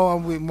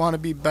 we want to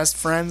be best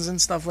friends and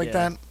stuff like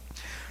Yeah. that.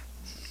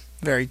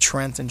 Very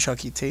Trent and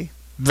Chucky T.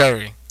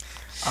 Very.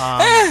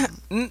 Like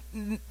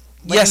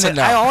Yes in and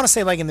the- no. I want to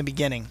say like in the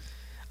beginning.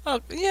 Oh,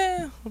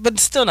 yeah, but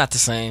it's still not the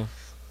same.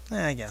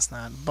 I guess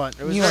not. But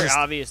It was you very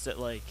understand. obvious that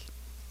like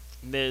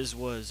Miz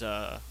was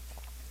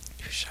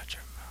You shut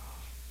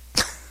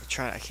your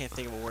trying. I can't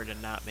think of a word to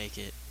not make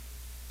it.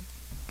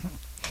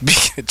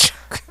 mouth.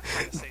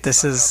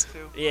 This is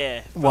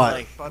Yeah. but, What?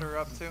 Like, Butter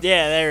up too.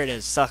 yeah, there it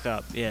is. Suck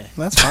up. Yeah.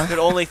 that's I fine. could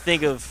only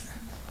think of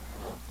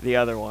the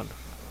other one.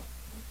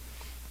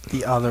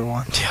 The other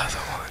one. The other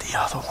one. The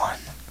other one.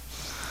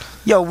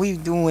 Yo, we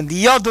doing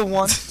the other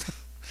one.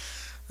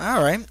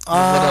 All right.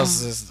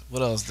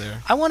 What else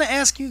there? I want to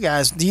ask you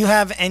guys, do you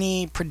have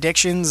any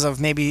predictions of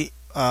maybe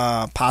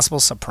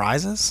possible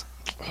surprises?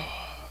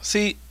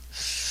 See,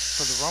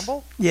 For the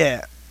Rumble?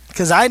 Yeah.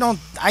 Because I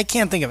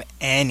can't think of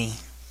any.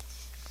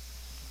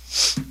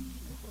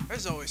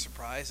 There's always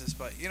surprises,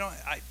 but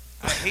I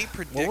hate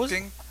What was-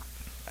 predicting.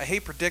 I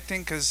hate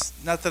predicting because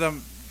not that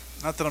I'm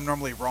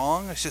normally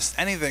wrong. It's just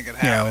anything could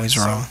happen. Yeah, always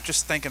wrong. So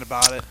just thinking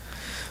about it.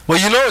 well,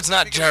 you know it's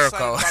not If you get excited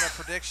Jericho. about a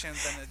prediction,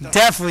 then it doesn't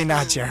Definitely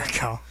not prove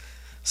Jericho.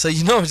 So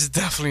you know it's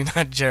definitely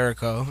not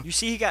Jericho. You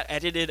see, he got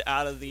edited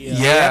out of the.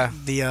 Yeah.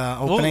 The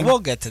We'll, opening. we'll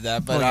get to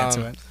that, but We'll get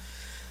to it.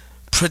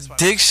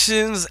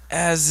 predictions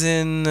as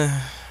in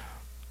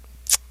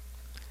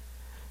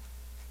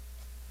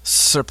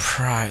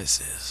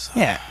surprises.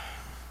 Yeah.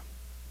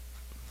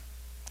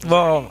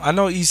 Well, I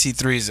know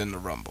EC3's in the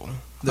Rumble.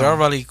 They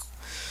already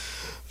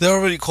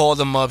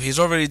called him up. He's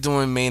already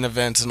doing main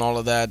events and all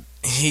of that.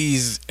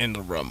 He's in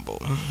the Rumble.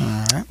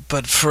 All right.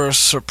 But for a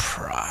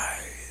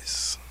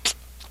surprise,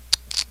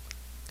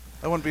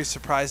 I wouldn't be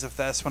surprised if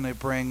that's when they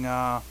bring.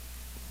 Oh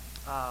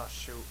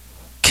shoot!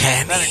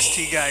 Kenny An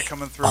NXT guy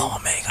coming through.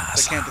 Omega.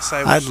 They can't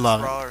decide I'd which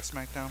love it. Raw or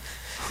SmackDown.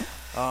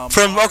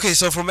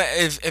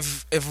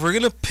 If we're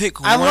gonna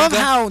pick I one love guy-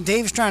 how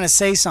Dave's trying to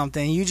say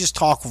something. You just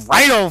talk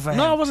right over him.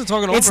 No, I wasn't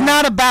talking over It's him.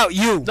 not about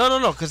you.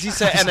 No, because he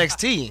said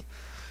NXT.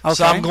 Okay.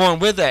 So I'm going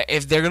with that.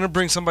 If they're gonna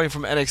bring somebody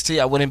from NXT,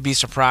 I wouldn't be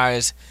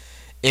surprised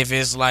if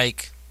it's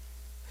like,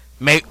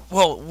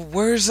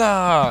 where's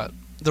the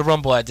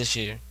Rumble at this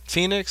year?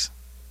 Phoenix?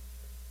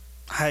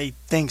 I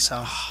think so.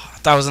 I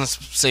thought I was gonna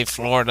say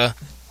Florida.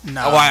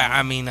 No. Oh,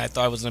 I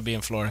thought I was gonna be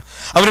in Florida.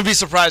 I wouldn't be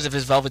surprised if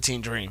it's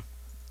Velveteen Dream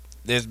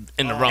is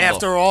in the Rumble.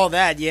 After all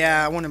that,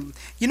 yeah, I want to.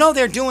 You know,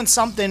 they're doing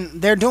something.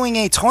 They're doing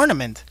a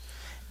tournament.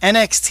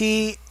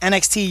 NXT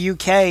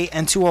UK,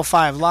 and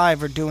 205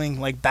 Live are doing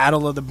like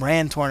Battle of the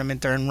Brand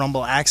tournament during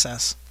Rumble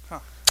Access.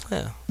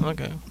 Yeah.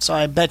 Okay. So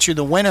I bet you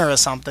the winner or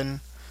something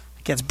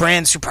gets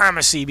brand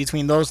supremacy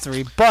between those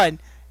three, but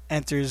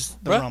enters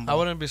the Right. Rumble. I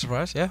wouldn't be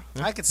surprised. Yeah.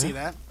 I could see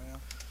that.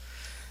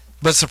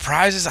 But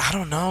surprises, I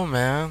don't know,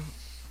 man.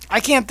 I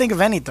can't think of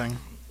anything.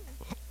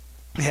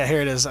 Yeah,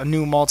 here it is. A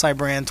new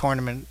multi-brand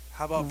tournament.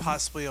 How about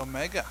possibly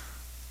Omega?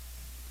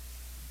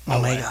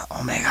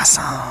 Omega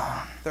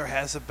Sound. There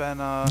hasn't been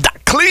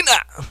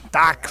Cleaner.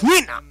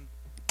 Darklina.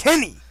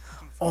 Kenny.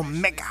 confirmation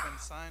Omega. he's been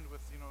signed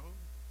with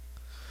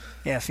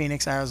who? Yeah,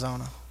 Phoenix,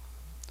 Arizona.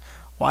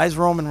 Why is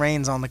Roman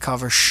Reigns on the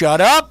cover?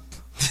 Shut up!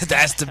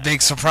 That's the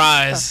big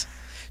surprise.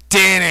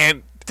 Damn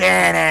it.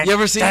 You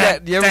ever seen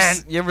that?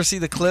 You ever see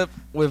the clip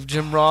with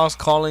Jim Ross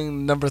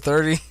calling number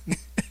 30?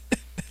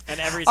 And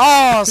everything.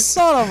 Oh,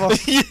 son of a...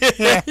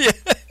 yeah.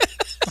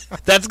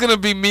 That's gonna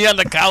be me on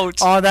the couch.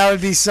 Oh, that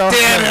would be so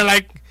Damn it, funny.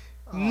 like,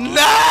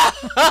 no.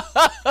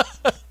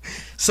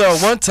 So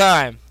one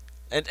time,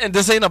 and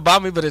this ain't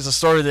about me, but it's a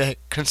story that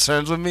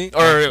concerns with me,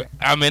 or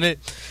I'm in it.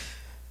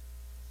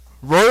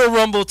 Royal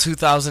Rumble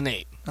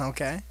 2008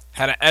 Okay.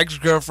 had an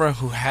ex-girlfriend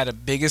who had the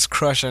biggest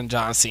crush on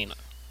John Cena.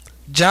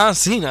 John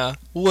Cena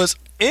was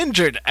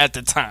injured at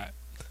the time.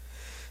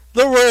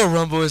 The Royal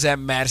Rumble is at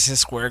Madison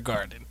Square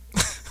Garden.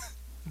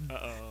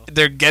 Uh-oh.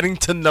 They're getting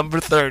to number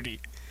 30.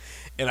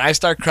 And I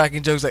start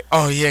cracking jokes like,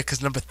 oh, yeah,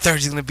 because number 30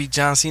 is going to be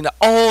John Cena.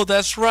 Oh,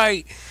 that's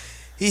right.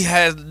 He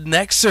had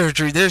neck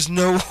surgery. There's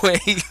no way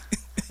he's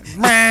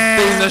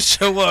going to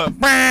show up.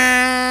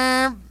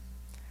 Yeah.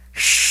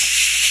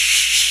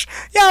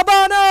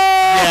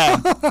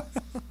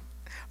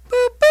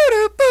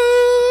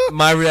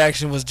 My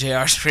reaction was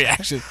JR's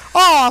reaction.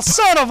 Oh,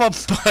 son of a...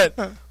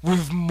 But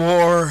with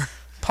more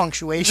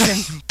punctuation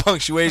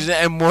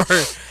and more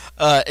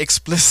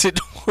explicit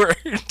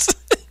words.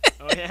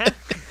 Oh yeah.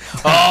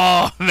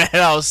 Oh man,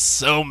 I was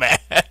so mad,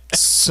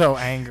 so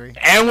angry.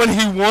 And when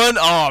he won,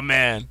 oh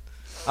man,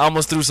 I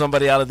almost threw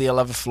somebody out of the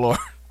 11th floor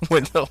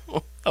window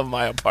of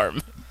my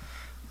apartment.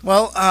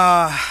 Well,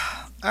 all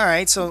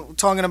right. So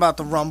talking about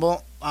the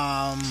Rumble,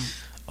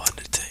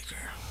 Undertaker.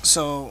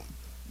 So,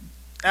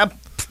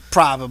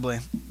 probably.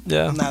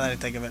 Yeah. Now that I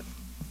think of it,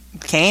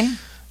 Kane.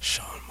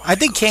 Shawn Michaels. I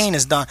think Kane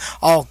is done.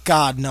 Oh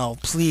God, no!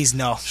 Please,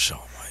 no. Shawn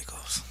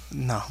Michaels.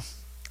 No.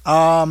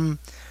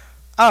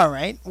 All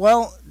right.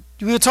 Well,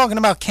 we were talking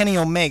about Kenny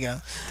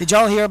Omega. Did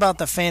y'all hear about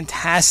the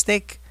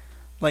fantastic,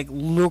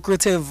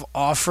 lucrative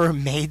offer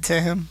made to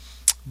him?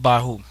 By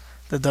who?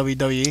 The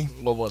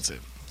WWE. What was it?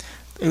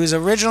 It was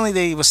originally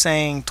they were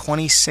saying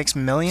 $26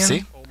 million.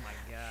 See? Oh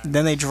my god.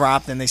 Then they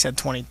dropped and they said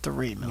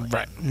 $23 million.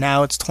 Right.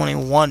 Now it's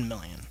 $21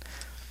 million.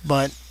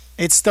 But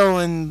it's still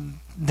in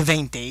the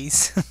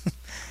 20s.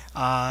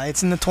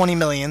 It's in the 20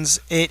 millions.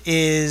 It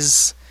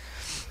is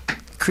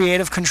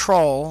creative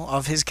control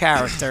of his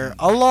character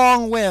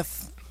along with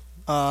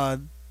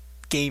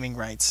gaming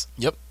rights.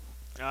 Yep.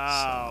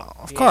 Oh.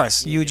 Of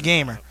course, huge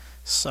gamer.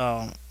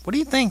 So, what do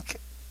you think?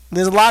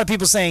 There's a lot of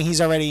people saying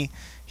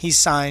he's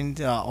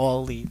signed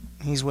All Elite.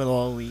 He's with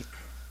All Elite.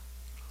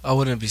 I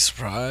wouldn't be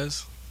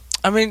surprised.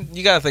 I mean,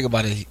 you gotta think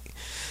about it.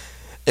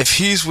 If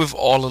he's with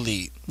All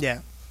Elite, Yeah.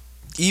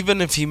 even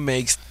if he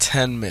makes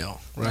 10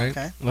 mil, right?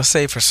 Okay. Let's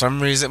say for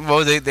some reason,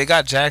 well, they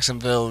got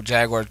Jacksonville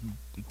Jaguars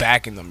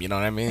backing them. You know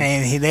what I mean?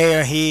 And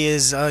he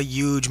is a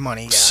huge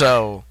money guy.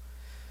 So,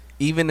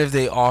 even if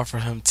they offer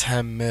him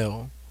 10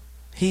 mil,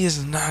 he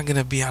is not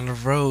gonna be on the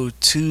road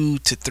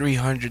 200 to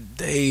 300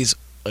 days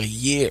a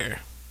year.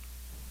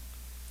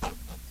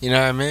 You know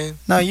what I mean?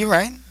 No, you're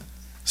right.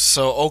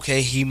 So,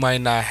 okay, he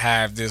might not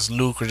have this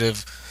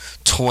lucrative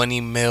 20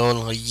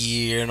 mil a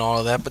year and all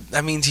of that, but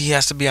that means he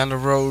has to be on the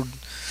road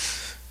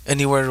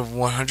anywhere to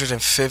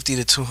 150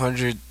 to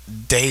 200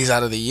 days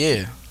out of the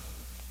year.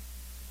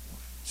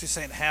 She's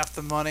saying half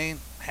the money,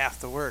 half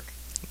the work.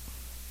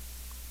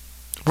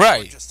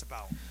 Right. Or just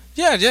about.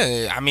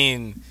 Yeah. I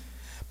mean,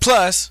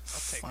 plus,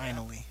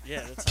 Finally.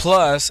 Yeah.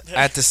 That's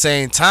at the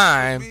same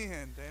time, Me in, damn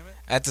it.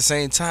 at the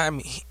same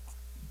time,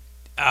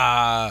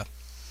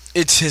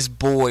 it's his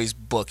boys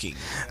booking.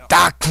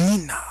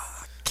 Dakina.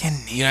 Kenny.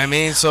 You know what I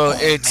mean? So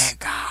it's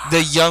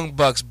the Young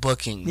Bucks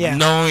booking. Yeah.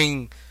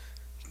 Knowing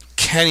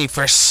Kenny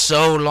for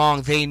so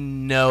long, they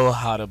know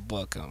how to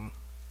book him.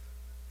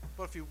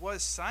 But if he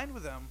was signed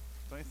with them,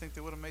 don't you think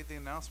they would have made the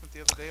announcement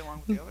the other day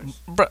along with the others?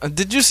 Bruh,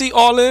 did you see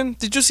All In?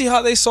 Did you see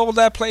how they sold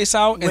that place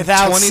out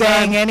Without in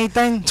saying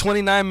anything?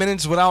 29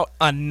 minutes without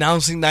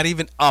announcing not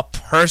even a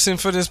person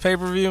for this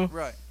pay-per-view?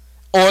 Right.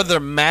 Or their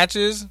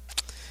matches?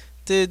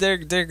 Dude, they're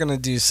going to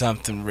do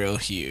something real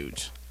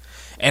huge.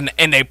 And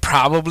they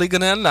probably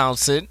going to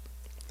announce it.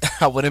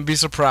 I wouldn't be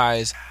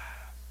surprised.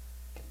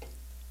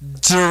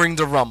 During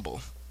the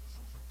Rumble.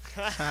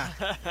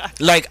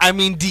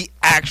 The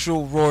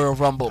actual Royal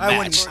Rumble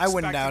match. I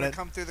wouldn't doubt it.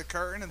 Come through the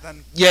curtain and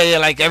then. Yeah,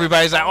 like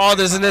everybody's like, oh,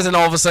 this and this, and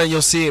all of a sudden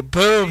you'll see it.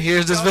 Boom,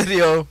 here's this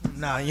video.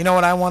 No, you know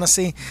what I want to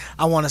see?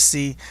 I want to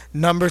see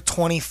number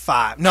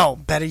 25. No,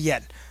 better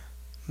yet,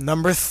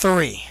 number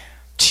 3.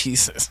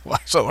 Jesus, why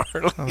so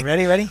early?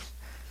 Ready?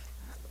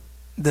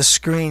 The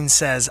screen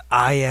says,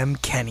 I am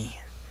Kenny.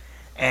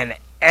 And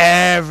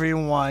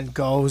everyone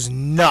goes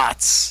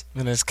nuts.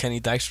 And it's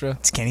Kenny Dykstra.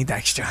 It's Kenny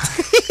Dykstra.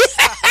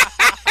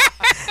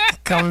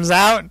 Comes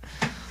out,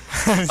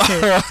 hits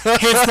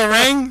the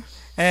ring,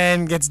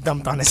 and gets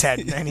dumped on his head,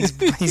 and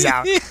he's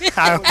out.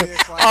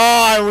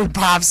 I would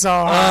pop so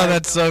hard. Oh,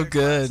 that's so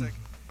good.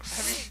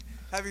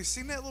 Have you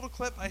seen that little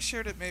clip? I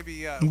shared it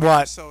maybe a What?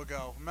 week or so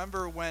ago.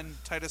 Remember when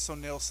Titus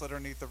O'Neil slid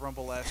underneath the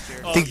Rumble last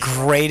year? The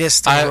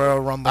greatest Royal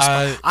Rumble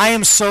spot. I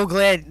am so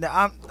glad.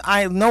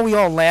 I know we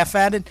all laugh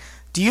at it.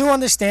 Do you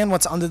understand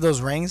what's under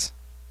those rings?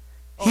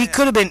 He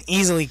could have been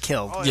easily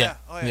killed. Oh, Yeah.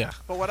 Oh, yeah. Yeah.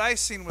 But what I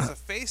seen was a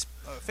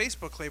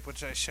Facebook clip,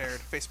 which I shared.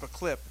 Facebook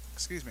clip,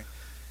 excuse me,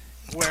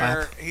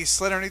 where he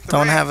slid underneath the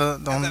ring.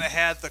 And then it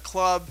had the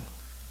club,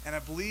 and I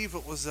believe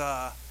it was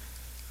I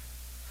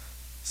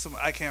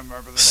can't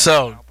remember the name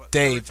So, now, but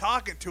they were Dave,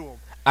 talking to him.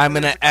 I'm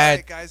And gonna he was like, "All right,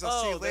 add. guys,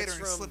 I'll see you Oh, later. that's And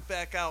he from- slid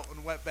back out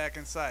and went back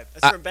inside.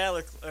 That's from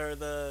Balor or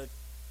their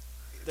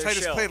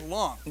Titus show. played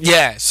along.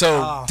 Yeah,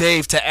 so Oh.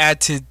 Dave, to add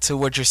to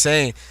what you're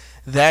saying,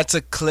 that's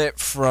a clip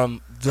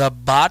from the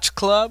Botch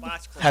Club.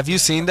 Botch Club, Have you yeah.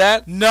 seen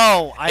that?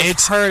 No, I've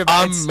heard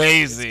about it.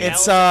 Amazing.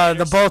 It's Gallows and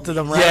the both of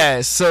them, right?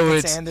 Yeah, so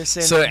It's it's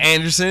Anderson so and-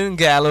 Anderson and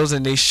Gallows,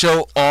 and they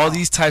show all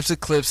these types of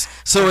clips,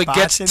 so it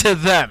gets Botchin'? to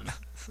them.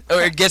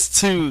 or it gets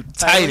to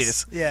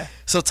Titus. Yeah.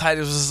 So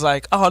Titus was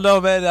like, "Oh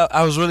no, man,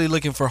 I was really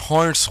looking for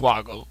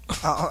Hornswoggle."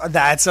 Oh,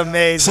 that's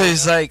amazing. So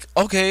he's like,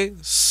 "Okay,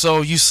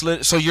 so you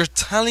slid. So you're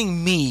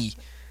telling me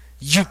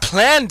you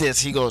planned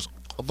this?" He goes,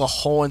 "The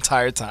whole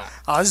entire time."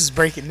 Oh, this is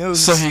breaking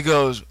news. So he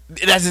goes,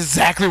 "That's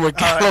exactly what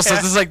Carlos yeah.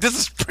 says." It's like, this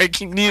is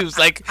breaking news.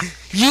 Like,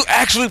 you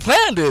actually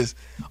planned this.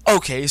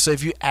 Okay, so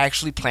if you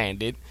actually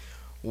planned it,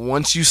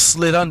 once you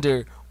slid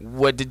under,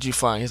 what did you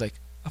find? He's like,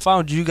 "I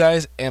found you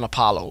guys and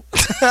Apollo."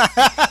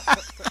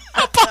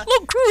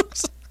 Apollo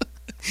Crews.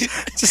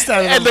 Just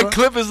out of And the blue.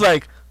 clip is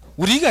like,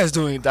 "What are you guys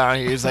doing down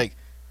here?" He's like,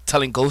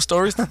 "Telling ghost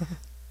stories."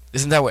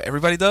 Isn't that what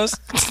everybody does?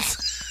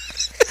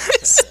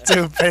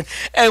 Stupid.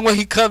 And when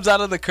he comes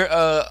out of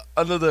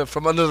the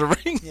from under the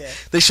ring, Yeah.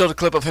 they show the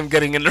clip of him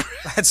getting in the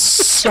ring. That's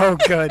so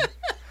good.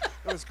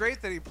 It was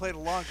great that he played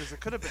along because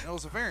it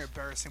was a very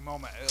embarrassing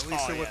moment. At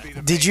least it would be to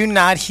me. Did you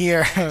not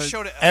hear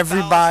showed it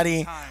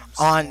everybody 1,000 times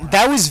on?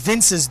 That was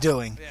Vince's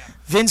doing. Yeah.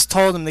 Vince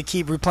told him to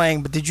keep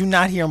replaying, but did you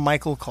not hear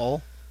Michael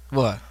Cole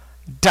What?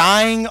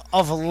 dying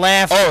of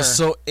laughter? Oh,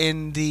 so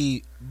in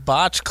the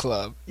Botch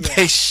Club,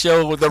 they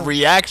show the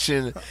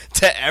reaction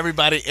to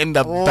everybody in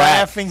the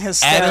Laughing back.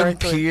 hysterically. Adam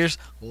Pearce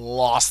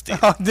lost it.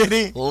 Oh, did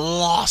he?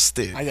 Lost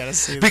it. I gotta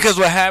see this. Because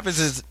what happens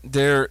is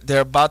they're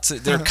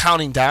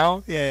counting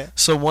down. Yeah.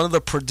 So one of the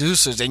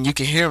producers, and you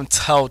can hear him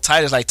tell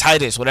Titus, like,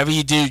 "Titus, whatever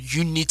you do,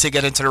 you need to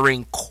get into the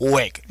ring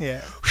quick."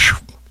 Yeah.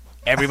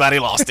 Everybody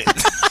lost it.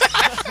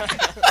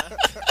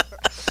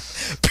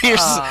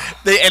 Pierce,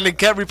 they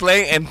kept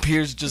replaying, and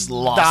Pierce just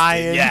lost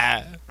Dying. it.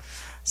 Yeah.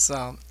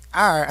 So,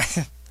 all right.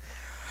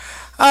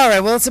 All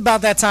right, well, it's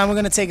about that time. We're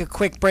going to take a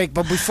quick break.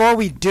 But before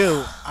we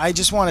do, I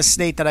just want to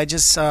state that I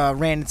just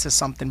ran into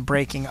something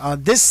breaking.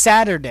 This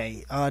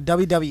Saturday,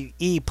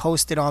 WWE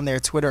posted on their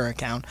Twitter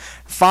account,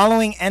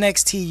 following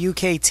NXT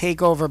UK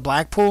TakeOver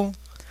Blackpool,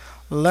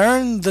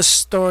 learn the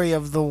story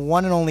of the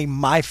one and only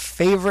my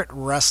favorite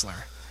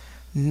wrestler,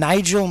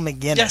 Nigel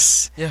McGuinness,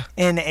 Yes. Yeah.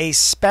 in a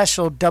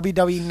special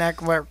WWE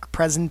Network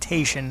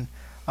presentation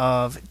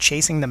of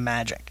Chasing the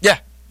Magic. Yeah.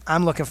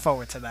 I'm looking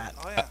forward to that.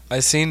 Oh, yeah.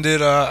 I seen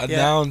it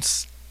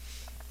announced.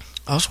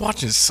 I was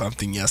watching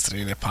something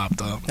yesterday and it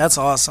popped up. That's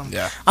awesome.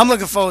 Yeah. I'm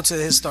looking forward to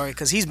his story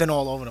because he's been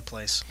all over the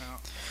place.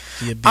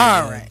 Yeah,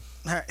 All right.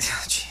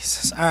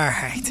 Jesus. All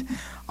right.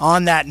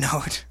 On that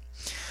note,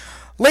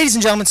 ladies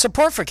and gentlemen,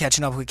 support for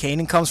Catching Up with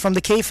Caden comes from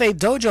the Kayfabe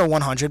Dojo,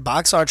 100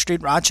 Box Art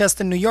Street,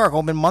 Rochester, New York.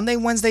 Open Monday,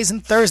 Wednesdays,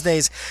 and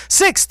Thursdays,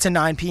 6 to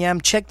 9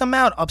 p.m. Check them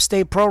out.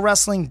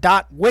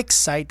 UpstateProWrestling.wix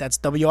site. That's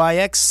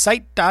WIX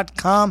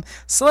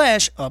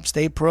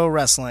site.com/Upstate Pro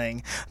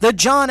Wrestling. The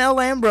John L.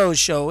 Ambrose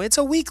Show. It's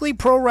a weekly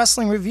pro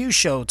wrestling review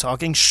show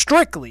talking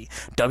strictly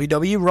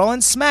WWE Raw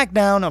and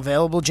SmackDown.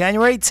 Available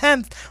January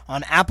 10th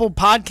on Apple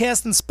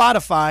Podcast and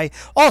Spotify.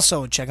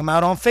 Also, check them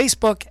out on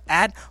Facebook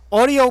at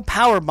Audio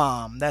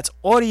Powerbomb. That's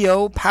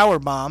Audio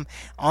Powerbomb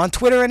on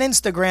Twitter and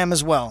Instagram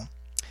as well.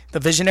 The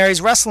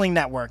Visionaries Wrestling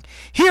Network.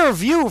 Hear a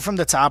view from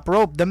the top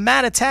rope, the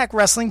Mad Attack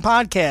Wrestling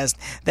Podcast,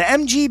 the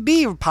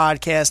MGB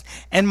Podcast,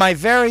 and my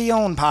very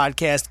own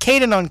podcast,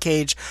 Caden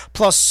Uncaged,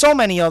 plus so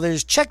many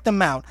others. Check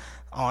them out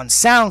on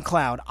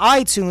SoundCloud,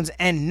 iTunes,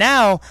 and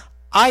now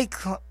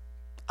iHeart.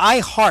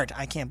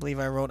 I can't believe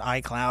I wrote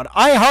iCloud.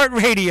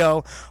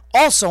 iHeartRadio.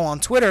 Also on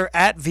Twitter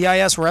at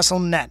VIS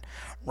WrestleNet.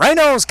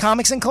 Rhinos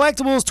Comics and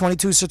Collectibles,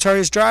 22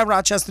 Sartorius Drive,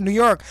 Rochester, New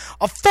York.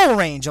 A full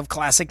range of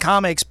classic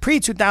comics,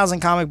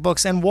 pre-2000 comic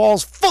books, and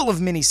walls full of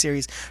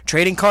miniseries,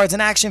 trading cards,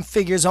 and action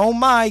figures. Oh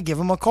my, give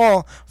them a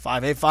call,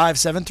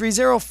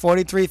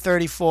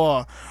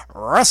 585-730-4334.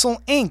 Wrestle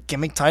Inc.,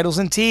 gimmick titles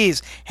and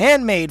tees,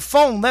 handmade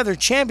foam leather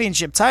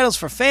championship titles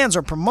for fans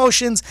or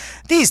promotions.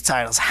 These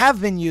titles have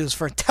been used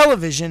for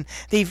television.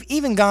 They've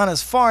even gone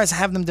as far as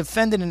have them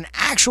defended in an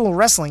actual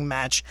wrestling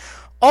match.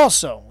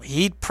 Also,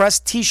 heat press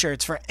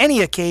t-shirts for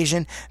any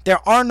occasion. There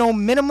are no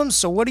minimums,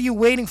 so what are you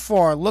waiting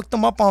for? Look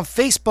them up on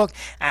Facebook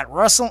at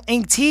Wrestle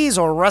Inc. Tees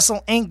or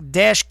Wrestle Inc.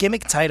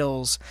 Gimmick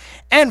Titles.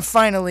 And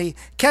finally,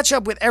 catch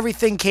up with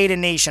everything Caden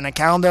Nation, a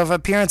calendar of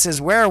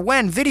appearances, where,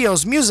 when,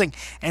 videos, music,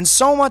 and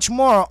so much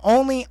more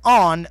only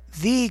on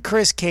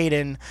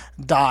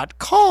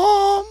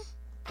thechriscaden.com.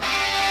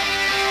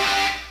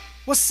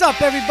 What's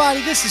up, everybody?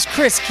 This is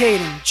Chris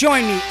Caden.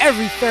 Join me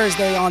every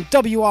Thursday on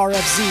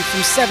WRFZ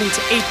from 7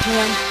 to 8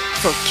 p.m.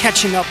 for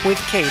Catching Up with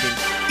Caden.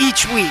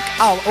 Each week,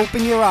 I'll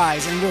open your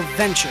eyes and we'll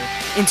venture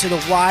into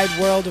the wide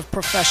world of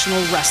professional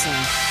wrestling.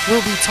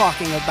 We'll be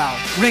talking about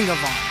Ring of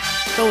Honor,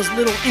 those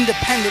little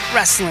independent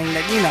wrestling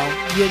that, you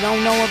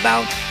don't know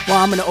about. Well,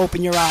 I'm going to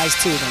open your eyes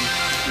to them.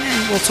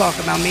 And we'll talk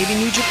about maybe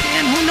New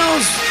Japan, who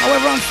knows,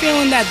 however I'm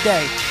feeling that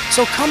day.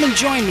 So come and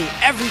join me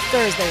every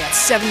Thursday at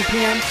 7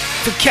 p.m.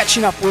 for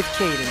Catching Up with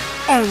Caden,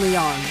 only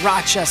on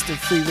Rochester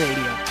Free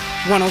Radio,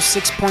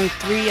 106.3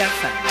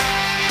 FM.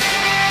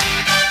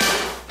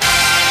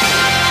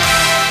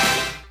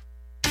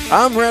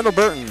 I'm Randall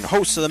Burton,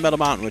 host of the Metal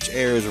Mountain, which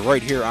airs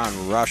right here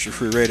on Rochester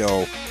Free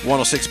Radio,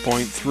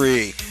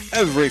 106.3,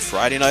 every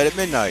Friday night at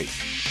midnight.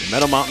 The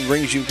Metal Mountain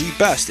brings you the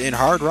best in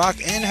hard rock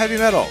and heavy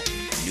metal,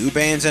 new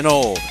bands and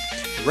old.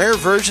 rare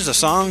versions of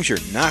songs you're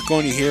not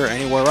going to hear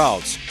anywhere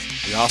else.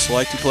 We also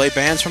like to play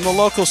bands from the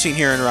local scene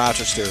here in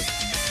Rochester.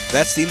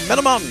 That's the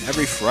Metal Mountain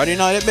every Friday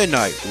night at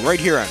midnight, right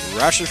here on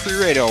Rochester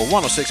Free Radio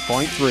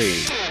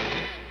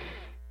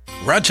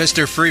 106.3.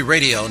 Rochester Free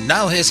Radio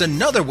now has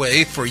another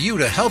way for you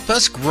to help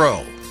us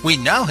grow. We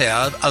now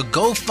have a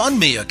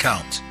GoFundMe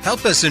account.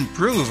 Help us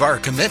improve our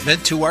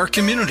commitment to our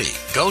community.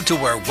 Go to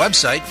our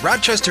website,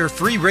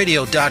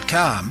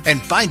 rochesterfreeradio.com,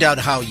 and find out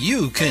how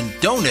you can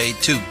donate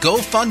to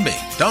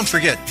GoFundMe. Don't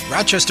forget,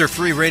 Rochester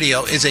Free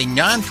Radio is a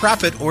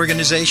non-profit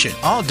organization.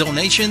 All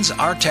donations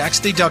are tax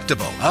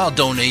deductible. All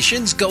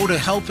donations go to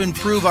help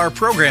improve our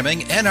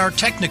programming and our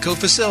technical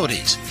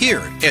facilities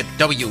here at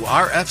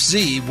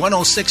WRFZ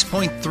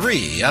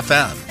 106.3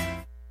 FM.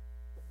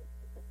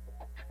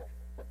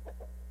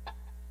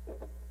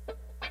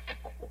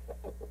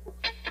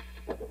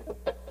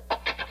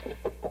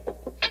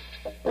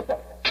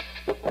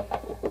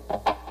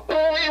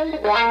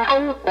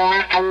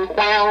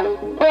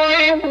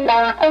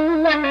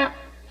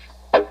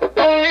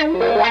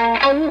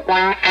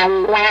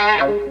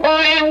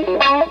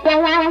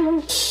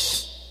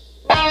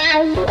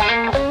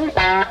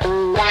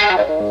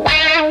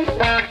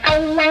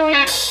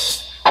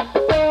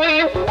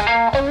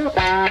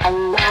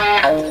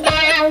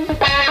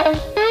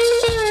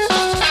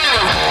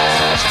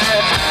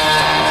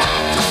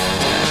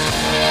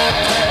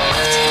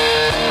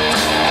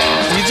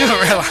 You do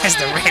realize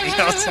the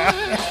radio's on.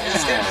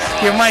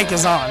 Your mic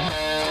is on.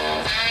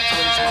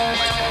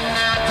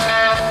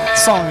 The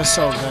song is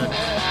so good.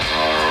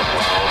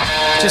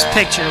 Just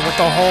picture with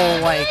the whole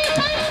like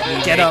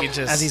get up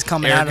as he's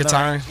coming out of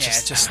guitar. the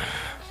just.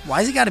 Why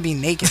has he got to be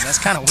naked? That's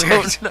kind of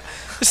weird. It's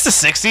the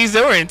 60s.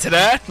 They were into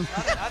that.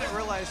 I didn't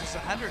realize it's a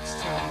Hendrix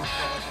tune for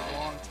like a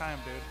long time,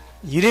 dude.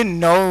 You didn't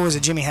know it was a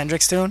Jimi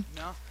Hendrix tune?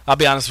 No. I'll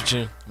be honest with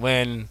you.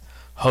 When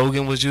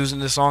Hogan was using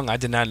this song, I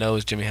did not know it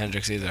was Jimi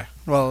Hendrix either.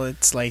 Well,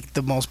 it's like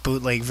the most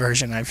bootleg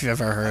version I've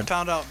ever I heard.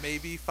 found out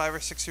maybe 5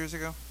 or 6 years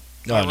ago.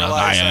 No,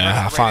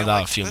 I found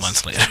out a few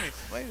months later.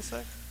 Wait a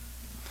sec.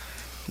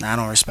 Nah, I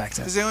don't respect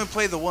it. Because they only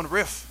played the one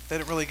riff. They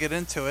didn't really get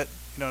into it.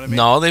 You know what I mean?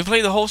 No, they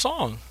played the whole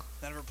song.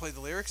 They never played the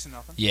lyrics or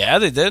nothing. Yeah,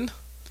 they did.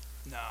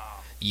 No.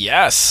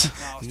 Yes. No,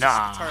 it's just a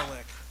guitar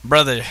lick.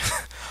 Brother.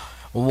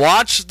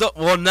 Watch the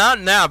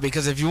not now,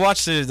 because if you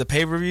watch the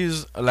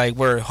pay-per-views like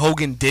where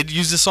Hogan did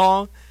use the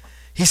song,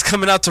 he's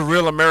coming out to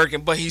Real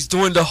American, but he's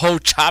doing the whole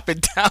chop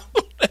it down.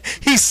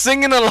 He's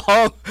singing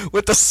along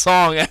with the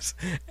song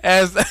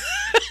as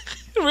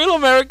Real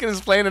American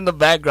is playing in the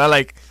background.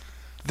 Like,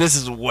 this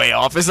is way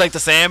off. It's like the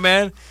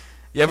Sandman.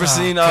 You ever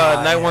seen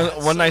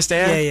One Night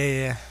Stand?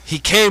 Yeah. He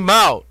came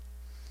out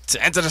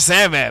to Enter the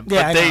Sandman,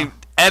 but they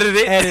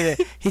edited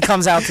it. He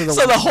comes out to the,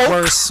 So the whole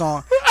worst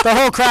song. The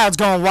whole crowd's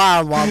going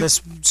wild while this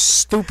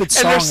stupid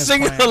song and they're is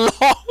singing playing.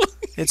 along.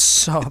 It's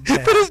so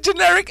bad. But it's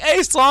generic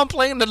A song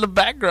playing in the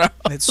background.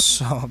 It's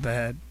so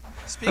bad.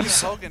 Speaking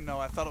of Hogan, though,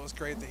 I thought it was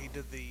great that he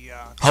did the...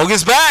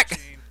 Hogan's back!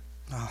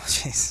 Oh,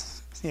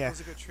 jeez. Yeah. It was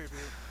a good tribute.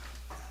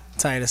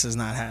 Titus is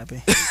not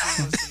happy.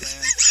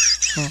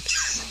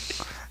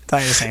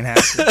 Titus ain't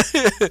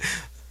happy.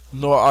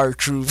 Nor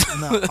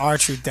R-Truth. No,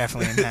 R-Truth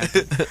definitely ain't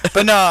happy.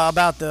 But no,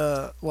 about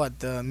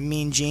the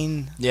Mean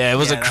Gene. Yeah, it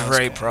was a that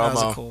great cool. promo.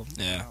 That was cool.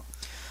 Yeah.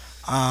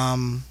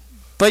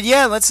 But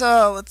yeah, let's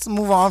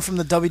move on from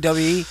the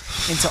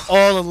WWE into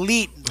All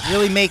Elite,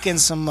 really making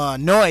some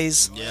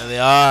noise. Yeah, they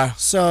are.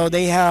 So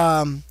they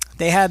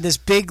had this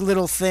big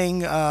little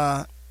thing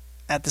at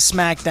the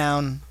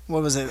SmackDown.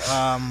 What was it?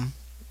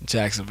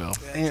 Jacksonville.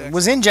 It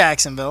was in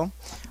Jacksonville.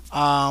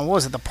 What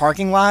was it? The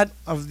parking lot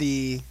of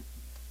the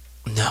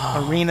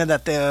arena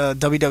that the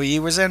WWE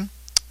was in?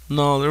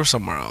 No, they were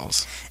somewhere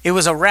else. It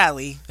was a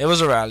rally. It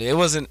was a rally. It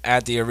wasn't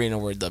at the arena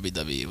where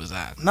WWE was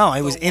at. No,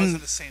 it was in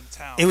the same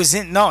town. It was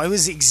in. No, it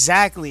was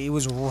exactly. It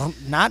was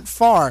not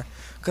far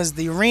because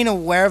the arena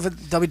wherever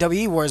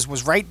WWE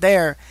was right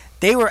there.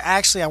 They were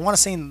actually, I want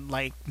to say,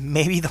 like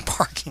maybe the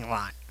parking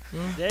lot,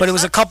 but it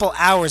was a couple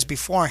hours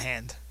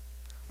beforehand.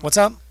 What's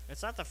up?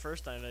 It's not the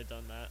first time they've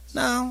done that.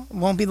 No, it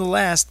won't be the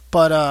last.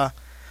 But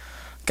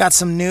got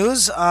some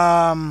news.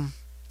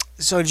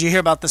 So did you hear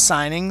about the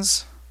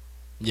signings?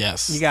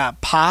 Yes. You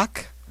got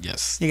Pac.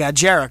 Yes. You got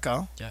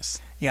Jericho. Yes.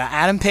 You got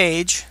Adam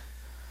Page.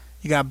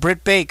 You got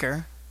Britt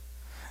Baker.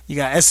 You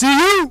got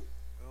SCU.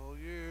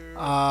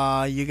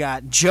 You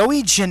got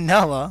Joey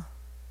Janela.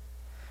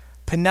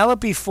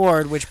 Penelope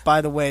Ford, which,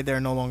 by the way, they're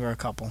no longer a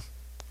couple.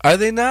 Are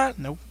they not?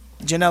 Nope.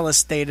 Janela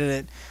stated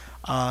it.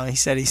 He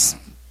said he's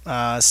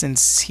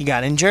since he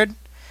got injured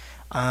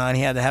and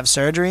he had to have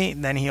surgery,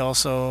 then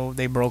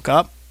they broke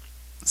up.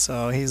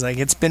 So he's like,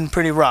 it's been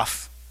pretty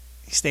rough.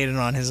 He stated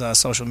on his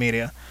social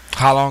media.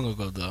 How long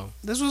ago, though?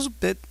 This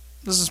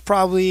is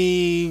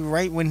probably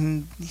right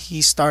when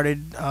he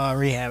started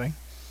rehabbing.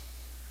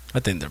 I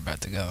think they're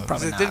back together.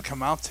 Probably They not. did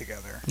come out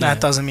together. That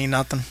doesn't mean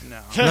nothing.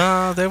 No.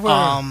 No, they were.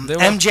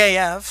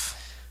 MJF.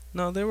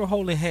 No, they were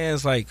holding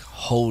hands like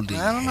holding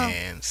I don't know.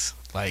 hands.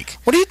 Like,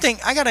 What do you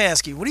think? I gotta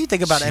ask you. What do you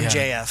think about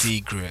MJF?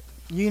 The grip.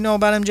 You know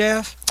about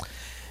MJF?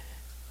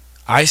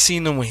 I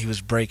seen him when he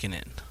was breaking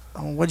it.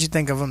 What'd you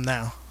think of him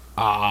now?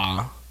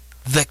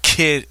 The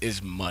kid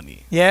is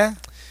money. Yeah?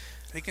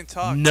 He can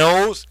talk.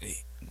 Knows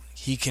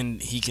he can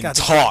He's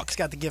talk. He's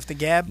got the gift of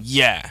gab.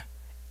 Yeah.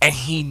 And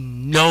he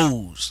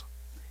knows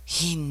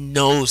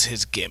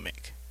his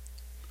gimmick.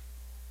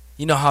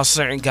 You know how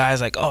certain guys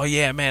like, oh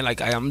yeah, man,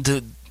 like I'm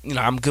good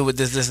with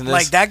this, and this.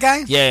 Like that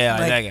guy? Yeah,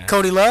 like that guy.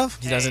 Cody Love?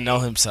 He doesn't know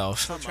himself.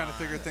 Still trying to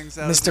figure things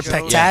out. Mr. as he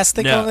goes.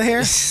 Pectastic Yeah. over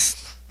here?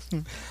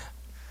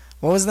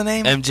 What was the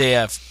name?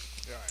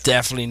 MJF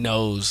definitely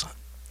knows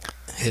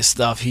his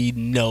stuff. He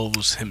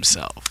knows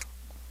himself.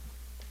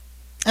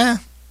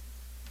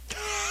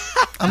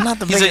 I'm not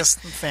the He's biggest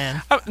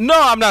fan. No,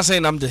 I'm not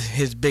saying I'm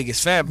his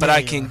biggest fan, but Yeah, I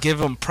you can are.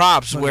 give him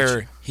props Look at where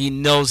you. he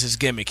knows his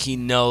gimmick. He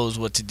knows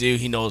what to do.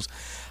 He knows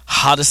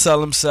how to sell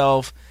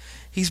himself.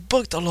 He's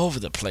booked all over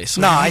the place.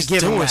 So No, I he's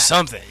give him doing that.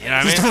 something. You know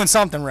what I He's mean? doing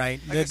something right.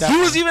 He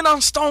was even on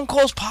Stone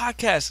Cold's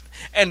podcast,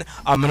 and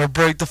I'm gonna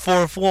break the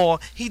fourth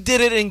wall. He did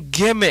it in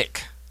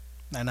gimmick,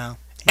 I know.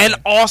 and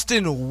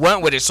Austin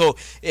went with it. So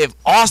if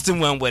Austin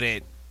went with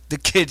it, the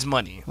kid's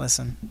money.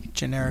 Listen,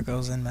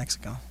 Generico's in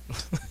Mexico.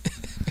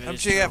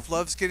 MJF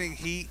loves getting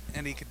heat,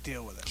 and he could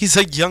deal with it. He's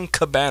a young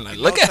Cabana.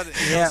 Look knows at how to-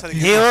 he Yeah, knows how to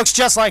get he hot. looks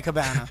just like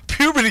Cabana.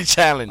 puberty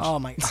challenge. Oh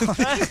my god,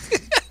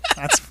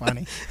 that's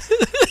funny.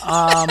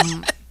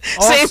 Same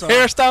Also,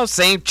 hairstyle,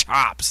 same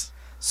chops.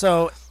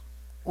 so,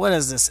 what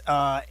is this?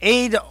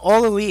 Aid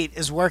All Elite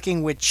is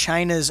working with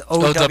China's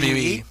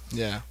OWE.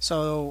 Yeah.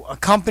 So, a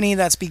company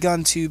that's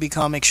begun to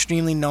become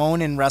extremely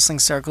known in wrestling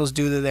circles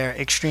due to their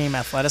extreme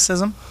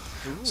athleticism.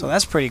 So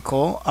that's pretty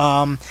cool.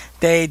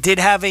 They did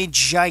have a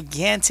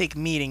gigantic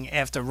meeting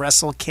after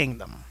Wrestle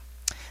Kingdom.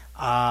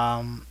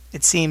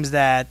 It seems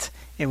that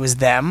it was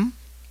them.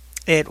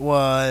 It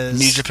was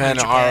New Japan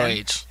and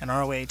ROH. And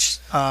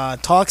ROH.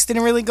 Talks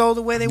didn't really go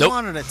the way they Nope.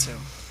 wanted it to.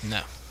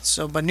 No.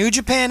 So, but New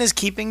Japan is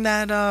keeping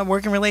that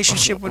working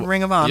relationship with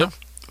Ring of Honor, Yep.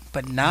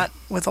 but not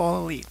with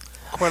All Elite.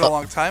 Quite a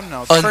long time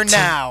now. For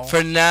now.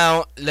 For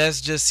now, let's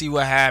just see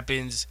what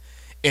happens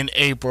in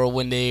April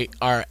when they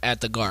are at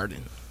the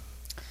Garden.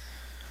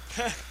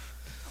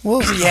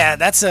 Well, yeah,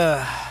 that's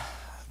a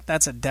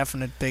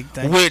definite big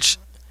thing. Which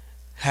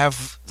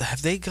have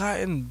they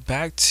gotten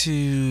back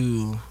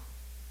to?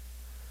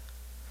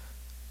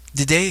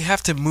 Did they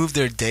have to move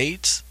their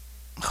dates?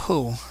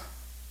 Who?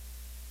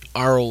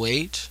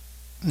 ROH.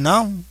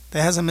 No,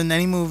 there hasn't been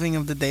any moving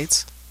of the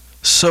dates.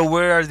 So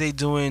where are they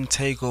doing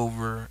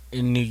Takeover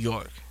in New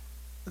York?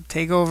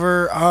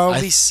 Takeover. I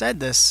We said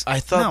this. I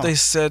thought No. they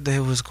said they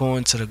was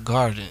going to the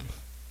Garden.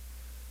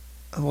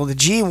 Well, the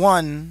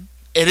G1.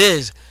 It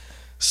is.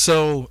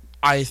 So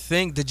I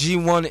think the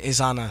G1 is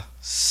on a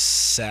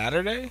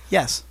Saturday.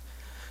 Yes.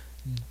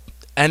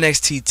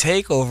 NXT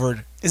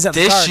Takeover Is that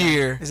the this Garden?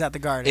 year Is at the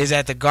Garden? is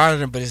at the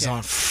Garden, but it's Yeah.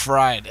 on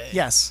Friday.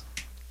 Yes.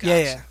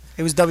 Yeah.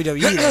 It was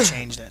WWE that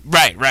changed it.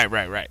 Right.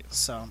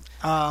 So,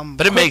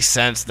 But it makes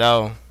sense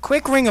though.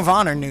 quick Ring of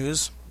Honor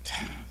news.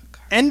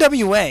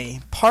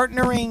 NWA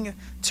partnering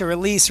to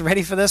release,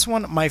 ready for this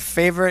one, my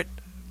favorite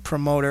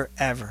promoter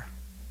ever,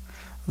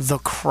 the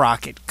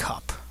Crockett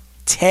Cup.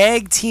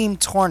 Tag Team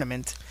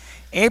Tournament,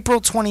 April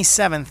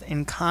 27th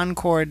in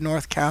Concord,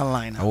 North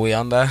Carolina. Are we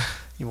on that?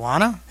 You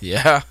wanna?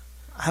 Yeah,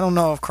 I don't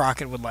know if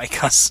Crockett would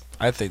like us.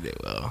 I think they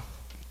will.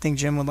 Think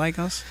Jim would like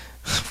us?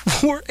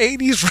 We're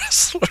 80s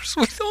wrestlers.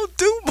 We don't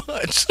do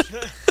much.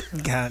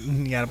 You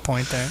got a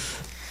point there.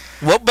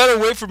 What better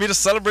way for me to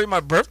celebrate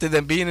my birthday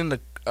than being in the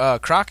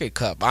Crockett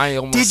Cup? I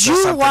almost Did said you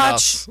something watch?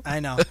 else.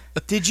 I know.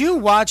 Did you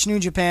watch New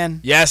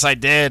Japan? Yes, I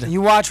did. You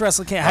watch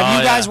Wrestle Kingdom? Have Oh,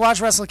 you guys yeah.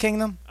 watched Wrestle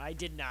Kingdom? I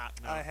did not.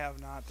 No. I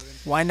have not, dude.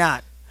 Why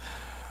not?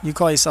 You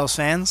call yourselves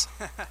fans?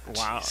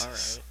 Wow.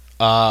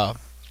 All right.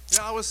 You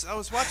know, I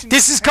was watching.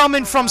 This is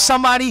coming from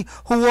somebody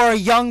who wore a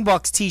Young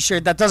Bucks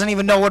T-shirt that doesn't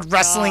even know what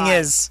wrestling God.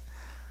 is.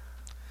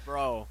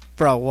 Bro,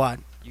 Bro, what?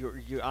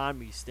 you're on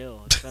me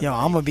still. It's been Yo,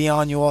 like- I'm gonna be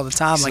on you all the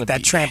time It's like gonna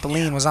that be-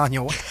 trampoline was on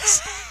your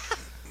waist.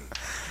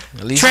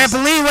 At least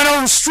Trampoline went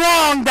on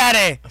strong,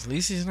 daddy. At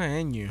least he's not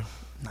in you.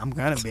 I'm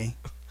gonna be.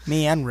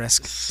 Me and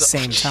Risk,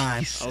 same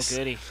time. Oh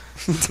goody.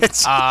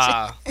 That's-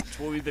 That's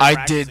what we've been I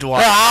practicing. did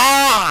watch.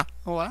 Ah!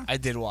 What? I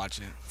did watch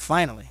it.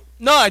 Finally.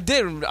 No, I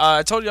did.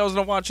 I told you I was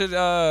gonna watch it.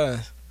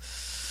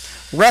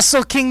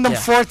 Wrestle Kingdom Yeah.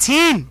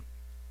 14.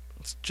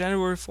 It's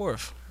January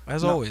 4th,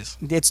 as No. always.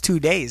 It's 2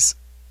 days.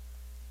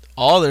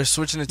 Oh, they're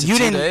switching it to You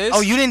 2 didn't? days.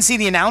 Oh, you didn't see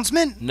the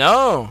announcement?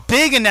 No.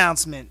 Big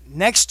announcement.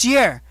 Next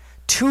year,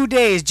 2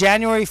 days,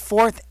 January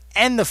 4th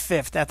and the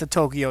 5th at the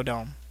Tokyo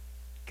Dome.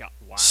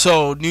 Wow.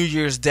 So New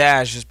Year's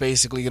Dash is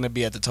basically gonna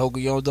be at the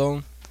Tokyo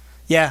Dome.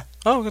 Yeah,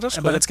 Oh, that's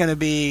but good. it's gonna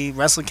be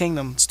Wrestle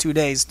Kingdom. It's 2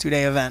 days,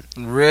 2-day event.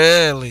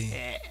 Really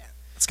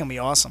It's gonna be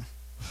awesome.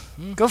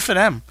 Good for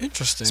them.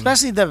 interesting.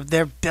 Especially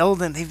they're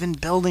building. They've been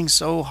building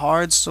so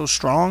hard, so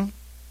strong.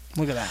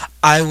 Look at that.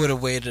 I would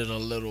have waited a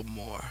little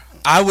more.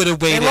 I would have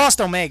They waited.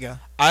 lost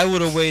Omega. I would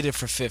have waited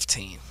for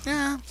 15.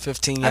 Yeah,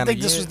 15. I think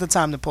this was the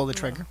time to pull the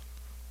trigger.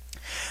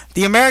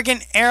 The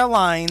American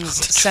Airlines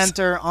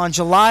Center on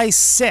July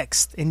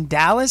 6th in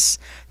Dallas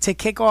to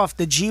kick off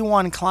the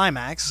G1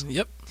 Climax.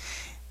 Yep.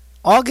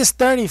 August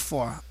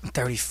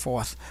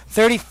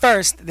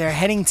 31st, they're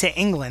heading to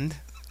England.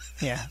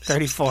 Yeah,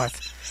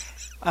 34th.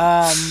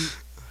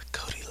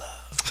 Cody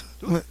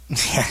Love.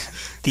 Yeah,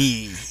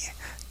 the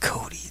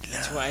Cody Love.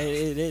 That's why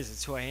it is.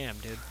 It's who I am,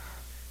 dude.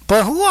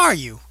 But who are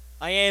you?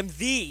 I am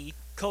the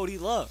Cody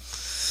Love.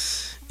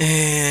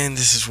 And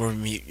this is where we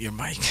mute your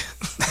mic.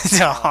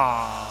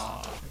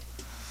 Aw.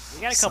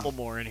 We got a couple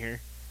more in here.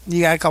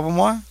 You got a couple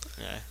more?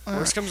 Yeah.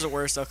 Worst comes to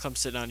worst, I'll come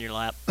sit on your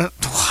lap. What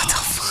the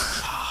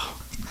fuck?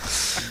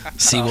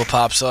 See what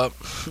pops up.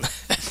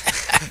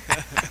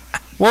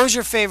 What was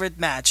your favorite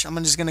match? I'm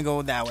just gonna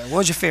go that way. What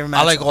was your favorite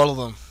match? I like all of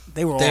them.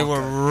 They were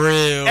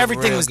real.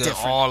 Everything real was good.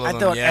 different. All of I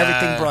them, thought yeah.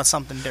 everything brought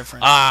something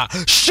different.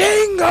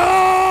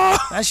 Shingo!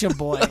 That's your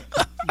boy.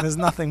 There's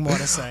nothing more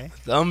to say.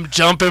 Them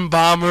jumping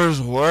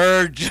bombers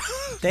were jumping.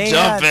 They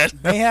had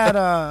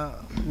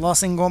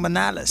Los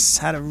Ingobernables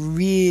had a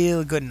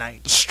real good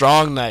night.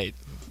 Strong night.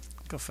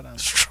 Good for them.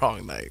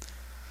 Strong night.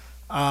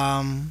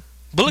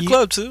 Bullet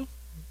Club too.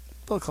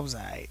 Bullet Club's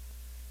alright.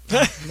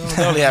 No,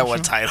 they only had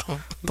one title.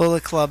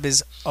 Bullet Club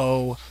is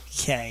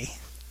okay.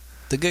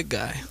 The good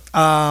guy.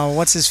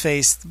 What's his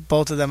face?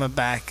 Both of them are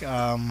back.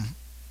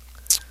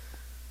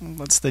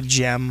 What's the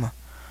gem?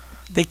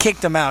 They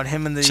kicked him out.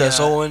 Him and the Chase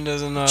Owens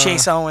doesn't.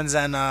 Chase Owens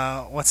and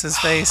what's his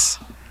face?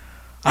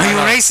 Are you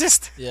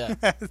racist? Yeah.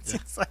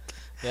 It's like,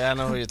 Yeah, I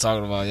know who you're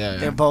talking about. Yeah,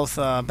 they're both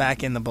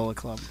back in the Bullet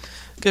Club.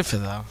 Good for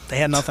them. They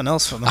had nothing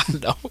else for them.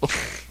 No.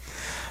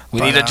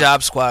 We need a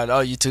job squad.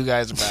 Oh, you two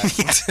guys are back.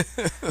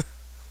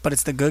 But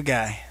it's the good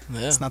guy.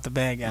 Yeah. It's not the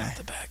bad guy. Not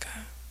the bad guy.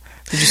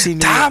 Did you see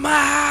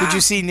Did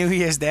you see New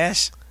Year's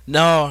Dash?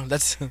 No,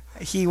 that's.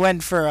 He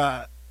went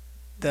for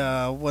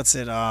what's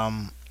it?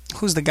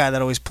 Who's the guy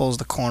that always pulls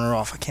the corner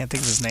off? I can't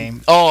think of his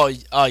name. Oh,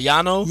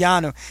 Yano.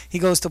 Yano. He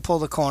goes to pull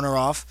the corner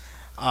off.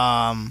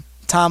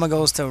 Tama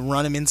goes to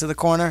run him into the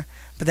corner,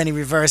 but then he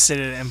reverses it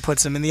and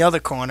puts him in the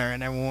other corner,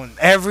 and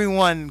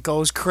everyone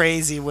goes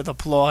crazy with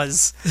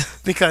applause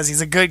because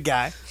he's a good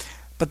guy.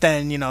 But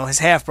then, his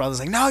half-brother's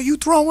like, no, you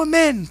throw him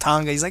in.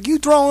 Tonga, he's like, you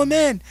throw him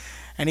in.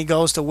 And he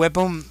goes to whip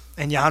him,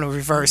 and Yano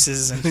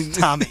reverses, and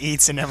Tama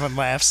eats, and everyone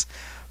laughs.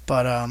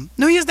 But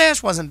New Year's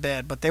Dash wasn't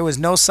bad, but there was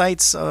no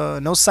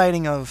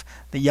sighting of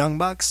the Young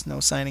Bucks,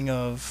 no sighting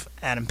of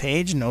Adam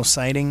Page, no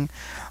sighting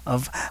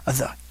of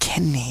the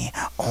Kenny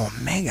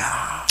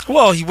Omega.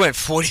 Well, he went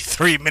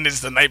 43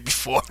 minutes the night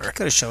before.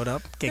 Could have showed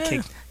up,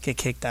 get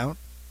kicked out,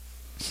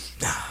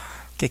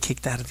 get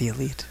kicked out of the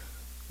Elite.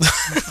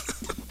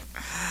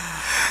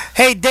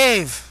 Hey,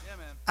 Dave. Yeah,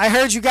 man. I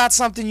heard you got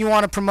something you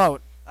want to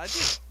promote. I do.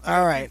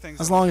 All right,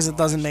 as long as it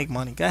doesn't make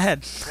money. Go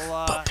ahead.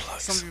 Well,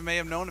 some of you may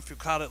have known if you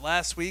caught it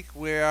last week,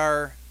 we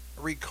are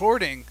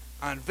recording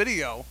on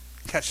video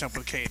Catching Up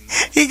with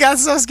Caden. He got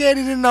so scared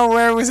he didn't know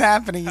where it was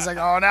happening. He's like,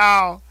 oh,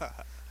 no.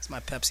 It's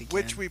my Pepsi can.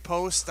 Which we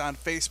post on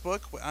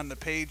Facebook on the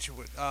page,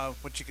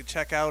 which you can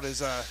check out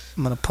is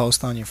I'm going to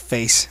post on your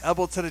face.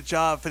 Elbow to the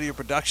Job Video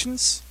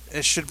Productions.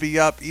 It should be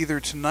up either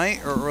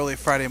tonight or early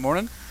Friday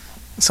morning.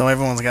 So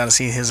everyone's got to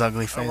see his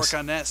ugly face. I'll work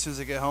on that as soon as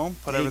I get home,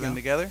 put There you everything go.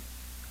 together.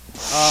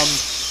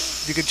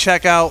 You can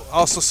check out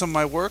also some of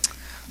my work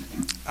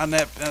on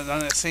that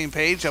same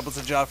page, Elbow to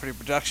the Job Video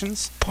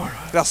Productions. You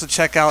can also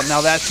check out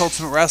Now That's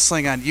Ultimate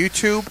Wrestling on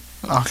YouTube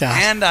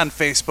and on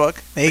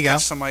Facebook. There you go.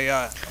 Some of my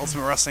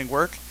Ultimate Wrestling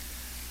work.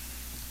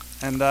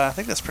 And I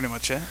think that's pretty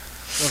much it.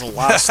 There's a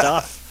lot of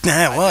stuff.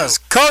 Yeah, it was.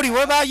 Cody,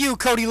 what about you,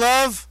 Cody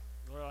Love?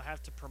 What do I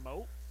have to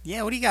promote?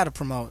 Yeah, what do you got to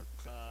promote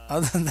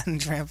other than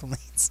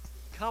trampolines?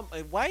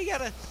 Why you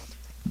gotta...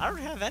 I don't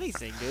have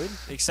anything, dude.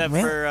 Except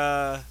Really?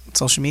 for...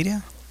 Social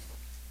media?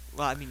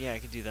 Well, I mean, yeah, I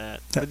could do that.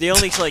 But the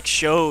only,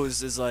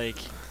 shows is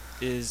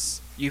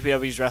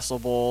UPW's Wrestle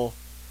Bowl.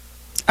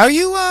 Are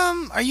you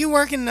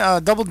working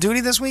double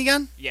duty this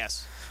weekend?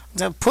 Yes.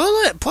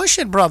 Push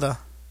it, brother.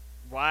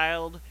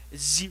 Wild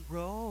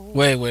Zero.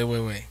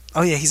 Wait.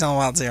 Oh, yeah, he's on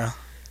Wild Zero.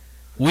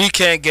 We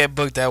can't get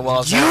booked at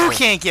Wild Zero. You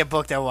can't get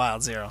booked at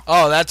Wild Zero.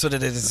 Oh, that's what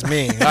it is. It's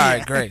me. All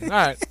right, great. All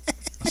right.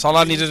 That's all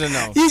I needed to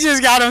know. You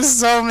just got him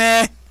so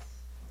mad.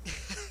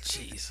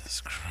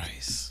 Jesus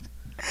Christ.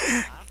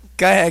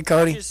 Go ahead,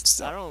 Cody.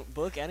 I don't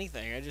book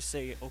anything. I just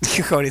say,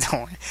 okay. Cody,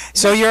 don't worry.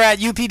 So you're at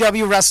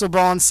UPW Wrestle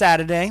Ball on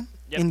Saturday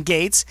Yep. in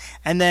Gates,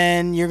 and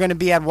then you're going to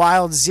be at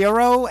Wild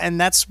Zero,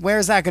 and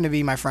where's that going to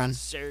be, my friend?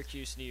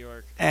 Syracuse, New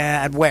York.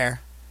 At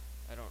where?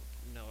 I don't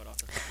know it off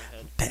the top of my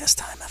head.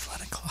 Pastime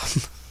Athletic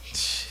Club.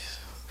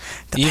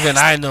 Even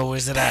I know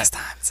where's it at.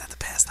 Pastime. It's at the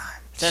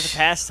Pastime. It's at the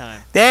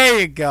Pastime. There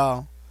you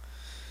go.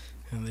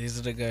 And these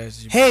are the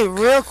guys. Hey,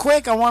 real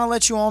quick, I want to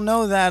let you all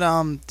know that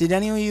did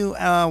any of you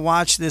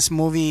watch this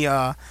movie?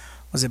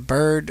 Was it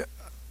Bird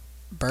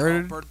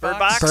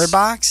Box? Bird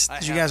Box? I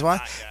Did you guys have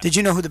watch? not yet. Did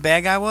you know who the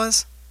bad guy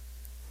was?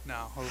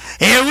 No.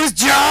 It was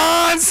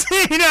John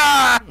Cena.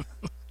 Are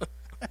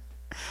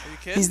you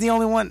kidding? He's the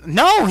only one.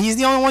 No, he's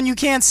the only one you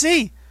can't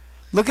see.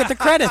 Look at the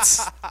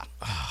credits. Oh,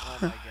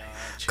 my God.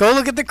 Go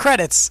look at the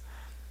credits.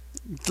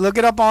 Look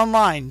it up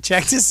online.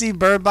 Check to see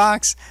Bird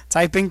Box.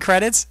 Type in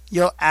credits.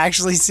 You'll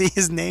actually see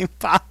his name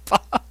pop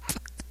up.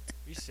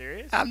 You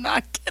serious? I'm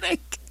not kidding.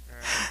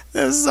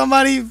 There's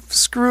somebody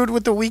screwed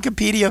with the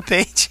Wikipedia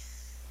page.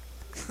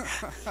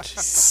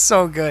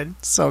 So good.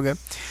 So good.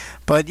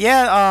 But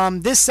yeah,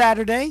 this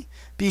Saturday,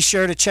 be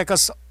sure to check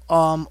us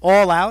all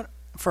out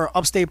for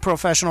Upstate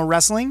Professional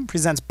Wrestling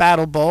presents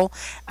Battle Bowl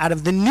out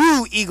of the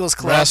new Eagles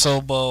Club.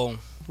 Wrestle Bowl.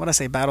 What'd I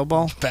say, Battle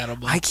Bowl? Battle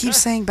Bowl. I keep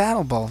saying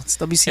Battle Bowl. It's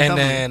WCW. And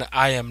then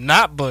I am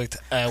not booked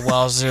at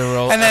Wild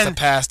Zero And at then the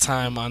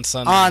pastime on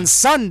Sunday. on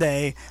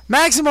Sunday,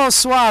 Maximo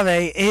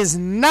Suave is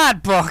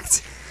not booked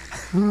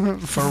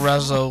for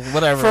Wrestle,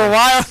 whatever. for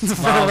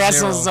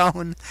Wrestle Zero.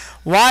 Zone.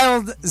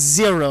 Wild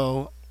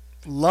Zero.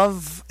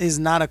 Love is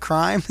not a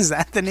crime. Is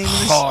that the name of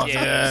the Oh, show?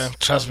 yeah.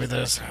 Trust me,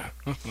 this.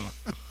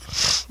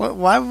 What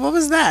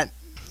was that?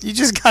 You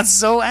just got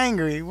so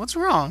angry. What's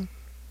wrong?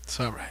 It's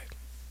all right.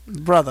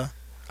 Brother.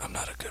 I'm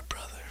not a good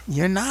brother.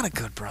 You're not a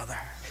good brother.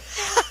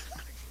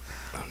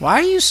 Why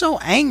are you so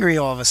angry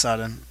all of a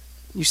sudden?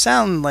 You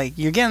sound like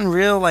you're getting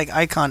real like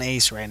Icon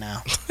Ace right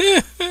now.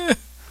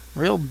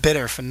 Real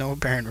bitter for no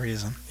apparent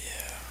reason.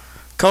 Yeah.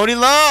 Cody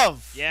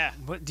Love. Yeah.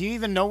 What, do you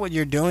even know what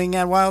you're doing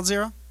at Wild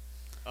Zero?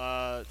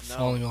 No.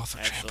 Falling off a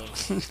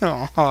trampoline.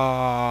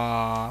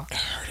 Aww.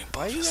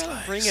 Why you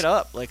gotta bring it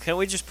up? Like, can't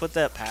we just put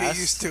that past? Get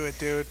used to it,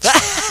 dude.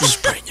 Just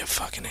sprain your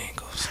fucking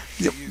ankles.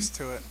 Get used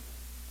to it.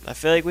 I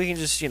feel like we can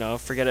just,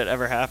 forget it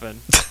ever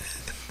happened.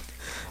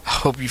 I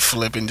hope you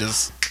flip and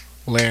just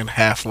land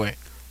halfway.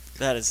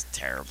 That is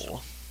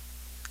terrible.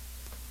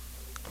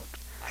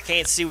 I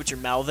can't see what you're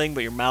mouthing,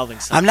 but you're mouthing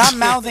something. I'm not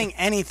mouthing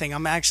anything.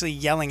 I'm actually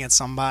yelling at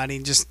somebody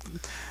just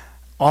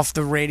off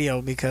the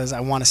radio because I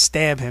want to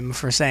stab him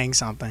for saying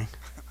something.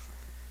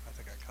 I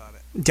think I caught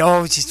it.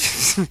 Oh,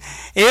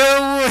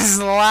 it was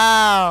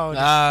loud.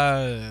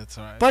 It's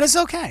all right. But it's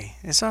okay.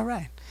 It's all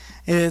right.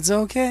 It's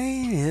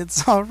okay.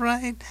 It's all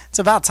right. It's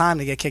about time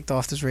to get kicked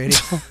off this radio.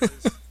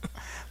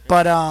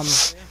 But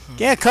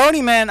yeah,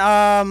 Cody, man.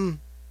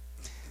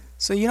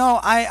 So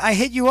I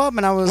hit you up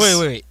and I was.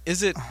 Wait.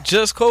 Is it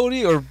just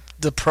Cody or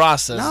the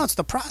process? No, it's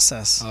the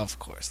process. Of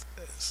course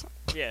it is.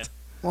 Yeah.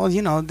 Well,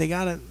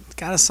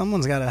 they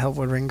someone's gotta help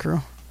with Ring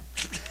Crew.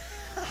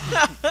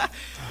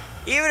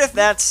 Even if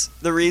that's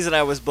the reason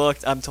I was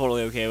booked, I'm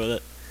totally okay with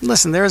it.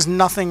 Listen, there is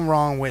nothing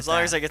wrong with As long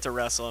that. as I get to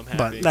wrestle, I'm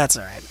happy. But that's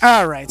all right.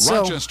 All right,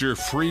 so Rochester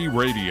Free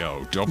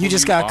Radio. you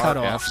just got cut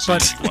off.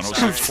 But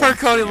for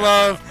Cody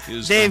Love,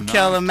 Dave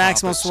Keller,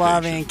 Maximo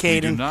Suave, and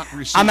Caden,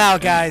 I'm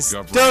out, guys.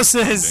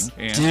 Doses.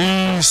 We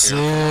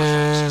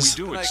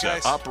do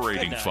accept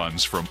operating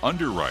funds from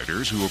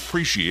underwriters who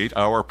appreciate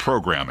our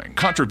programming.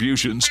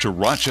 Contributions to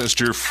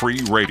Rochester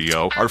Free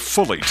Radio are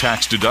fully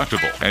tax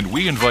deductible, and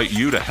we invite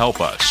you to help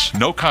us.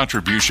 No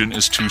contribution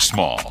is too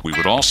small. We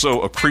would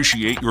also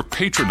appreciate your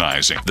patronizing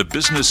the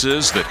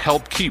businesses that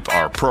help keep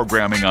our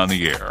programming on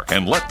the air,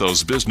 and let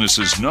those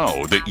businesses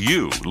know that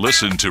you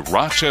listen to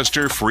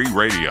Rochester Free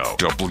Radio,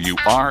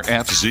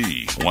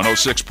 WRFZ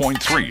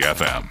 106.3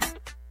 FM.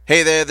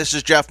 Hey there, this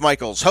is Jeff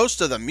Michaels, host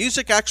of the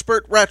Music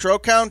Expert Retro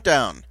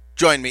Countdown.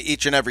 Join me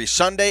each and every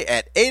Sunday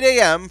at 8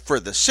 a.m. for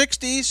the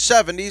 60s,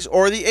 70s,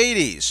 or the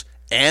 80s.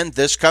 And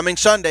this coming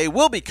Sunday,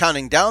 we'll be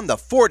counting down the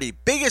 40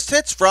 biggest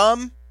hits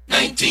from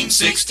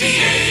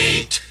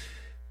 1968.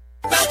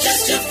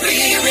 Rochester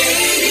Free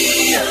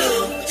Radio,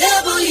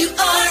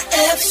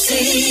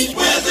 WRFC.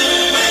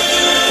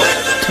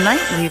 Weather.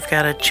 Tonight we've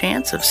got a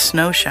chance of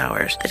snow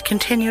showers that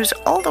continues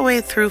all the way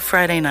through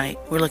Friday night.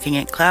 We're looking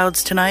at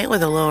clouds tonight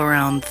with a low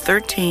around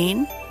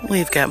 13.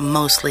 We've got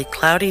mostly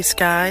cloudy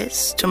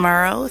skies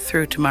tomorrow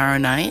through tomorrow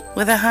night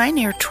with a high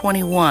near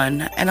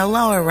 21 and a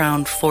low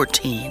around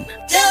 14.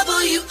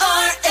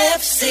 WRFC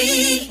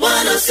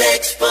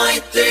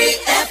 106.3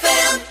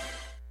 FM.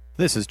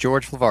 This is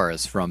George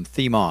Flavaris from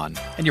Theme On,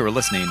 and you are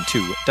listening to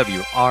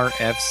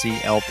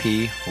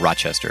WRFCLP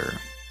Rochester.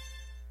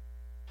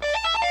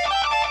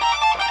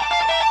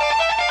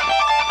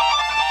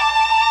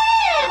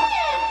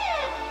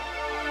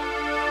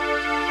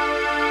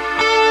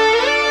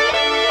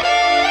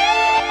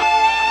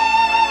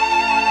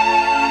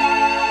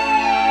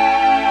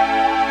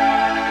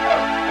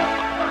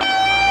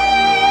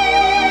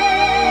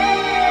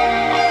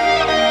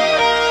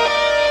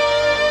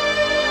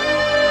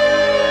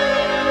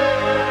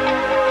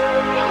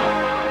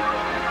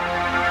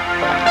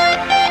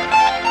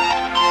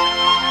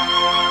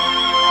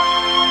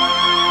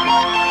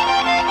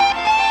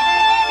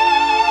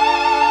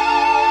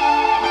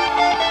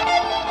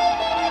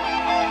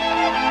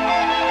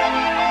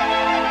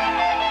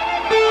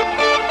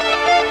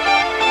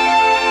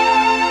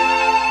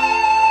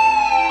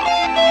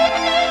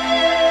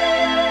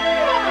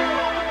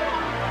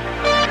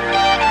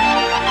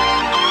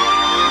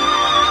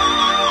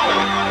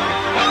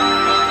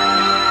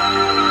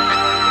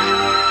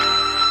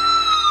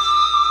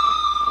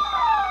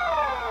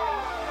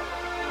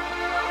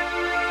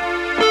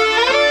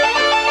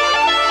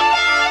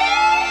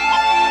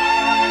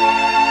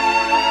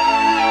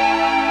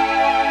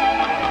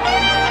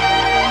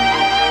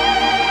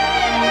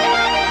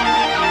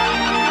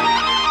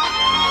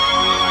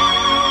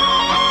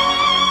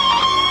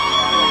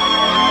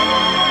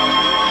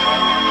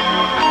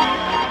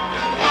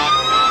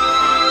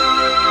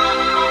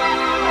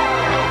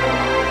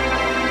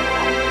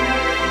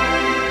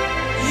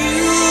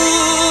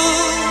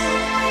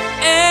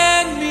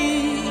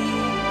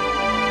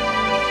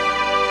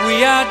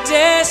 we are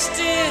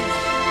destined,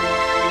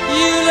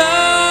 you'll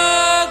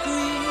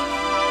agree,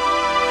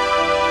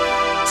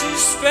 to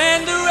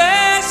spend the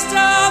rest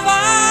of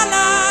our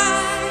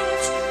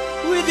lives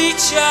with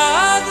each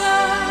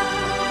other,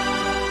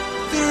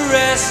 the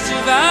rest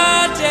of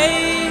our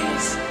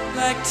days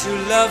like two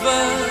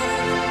lovers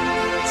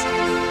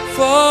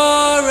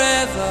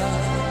forever.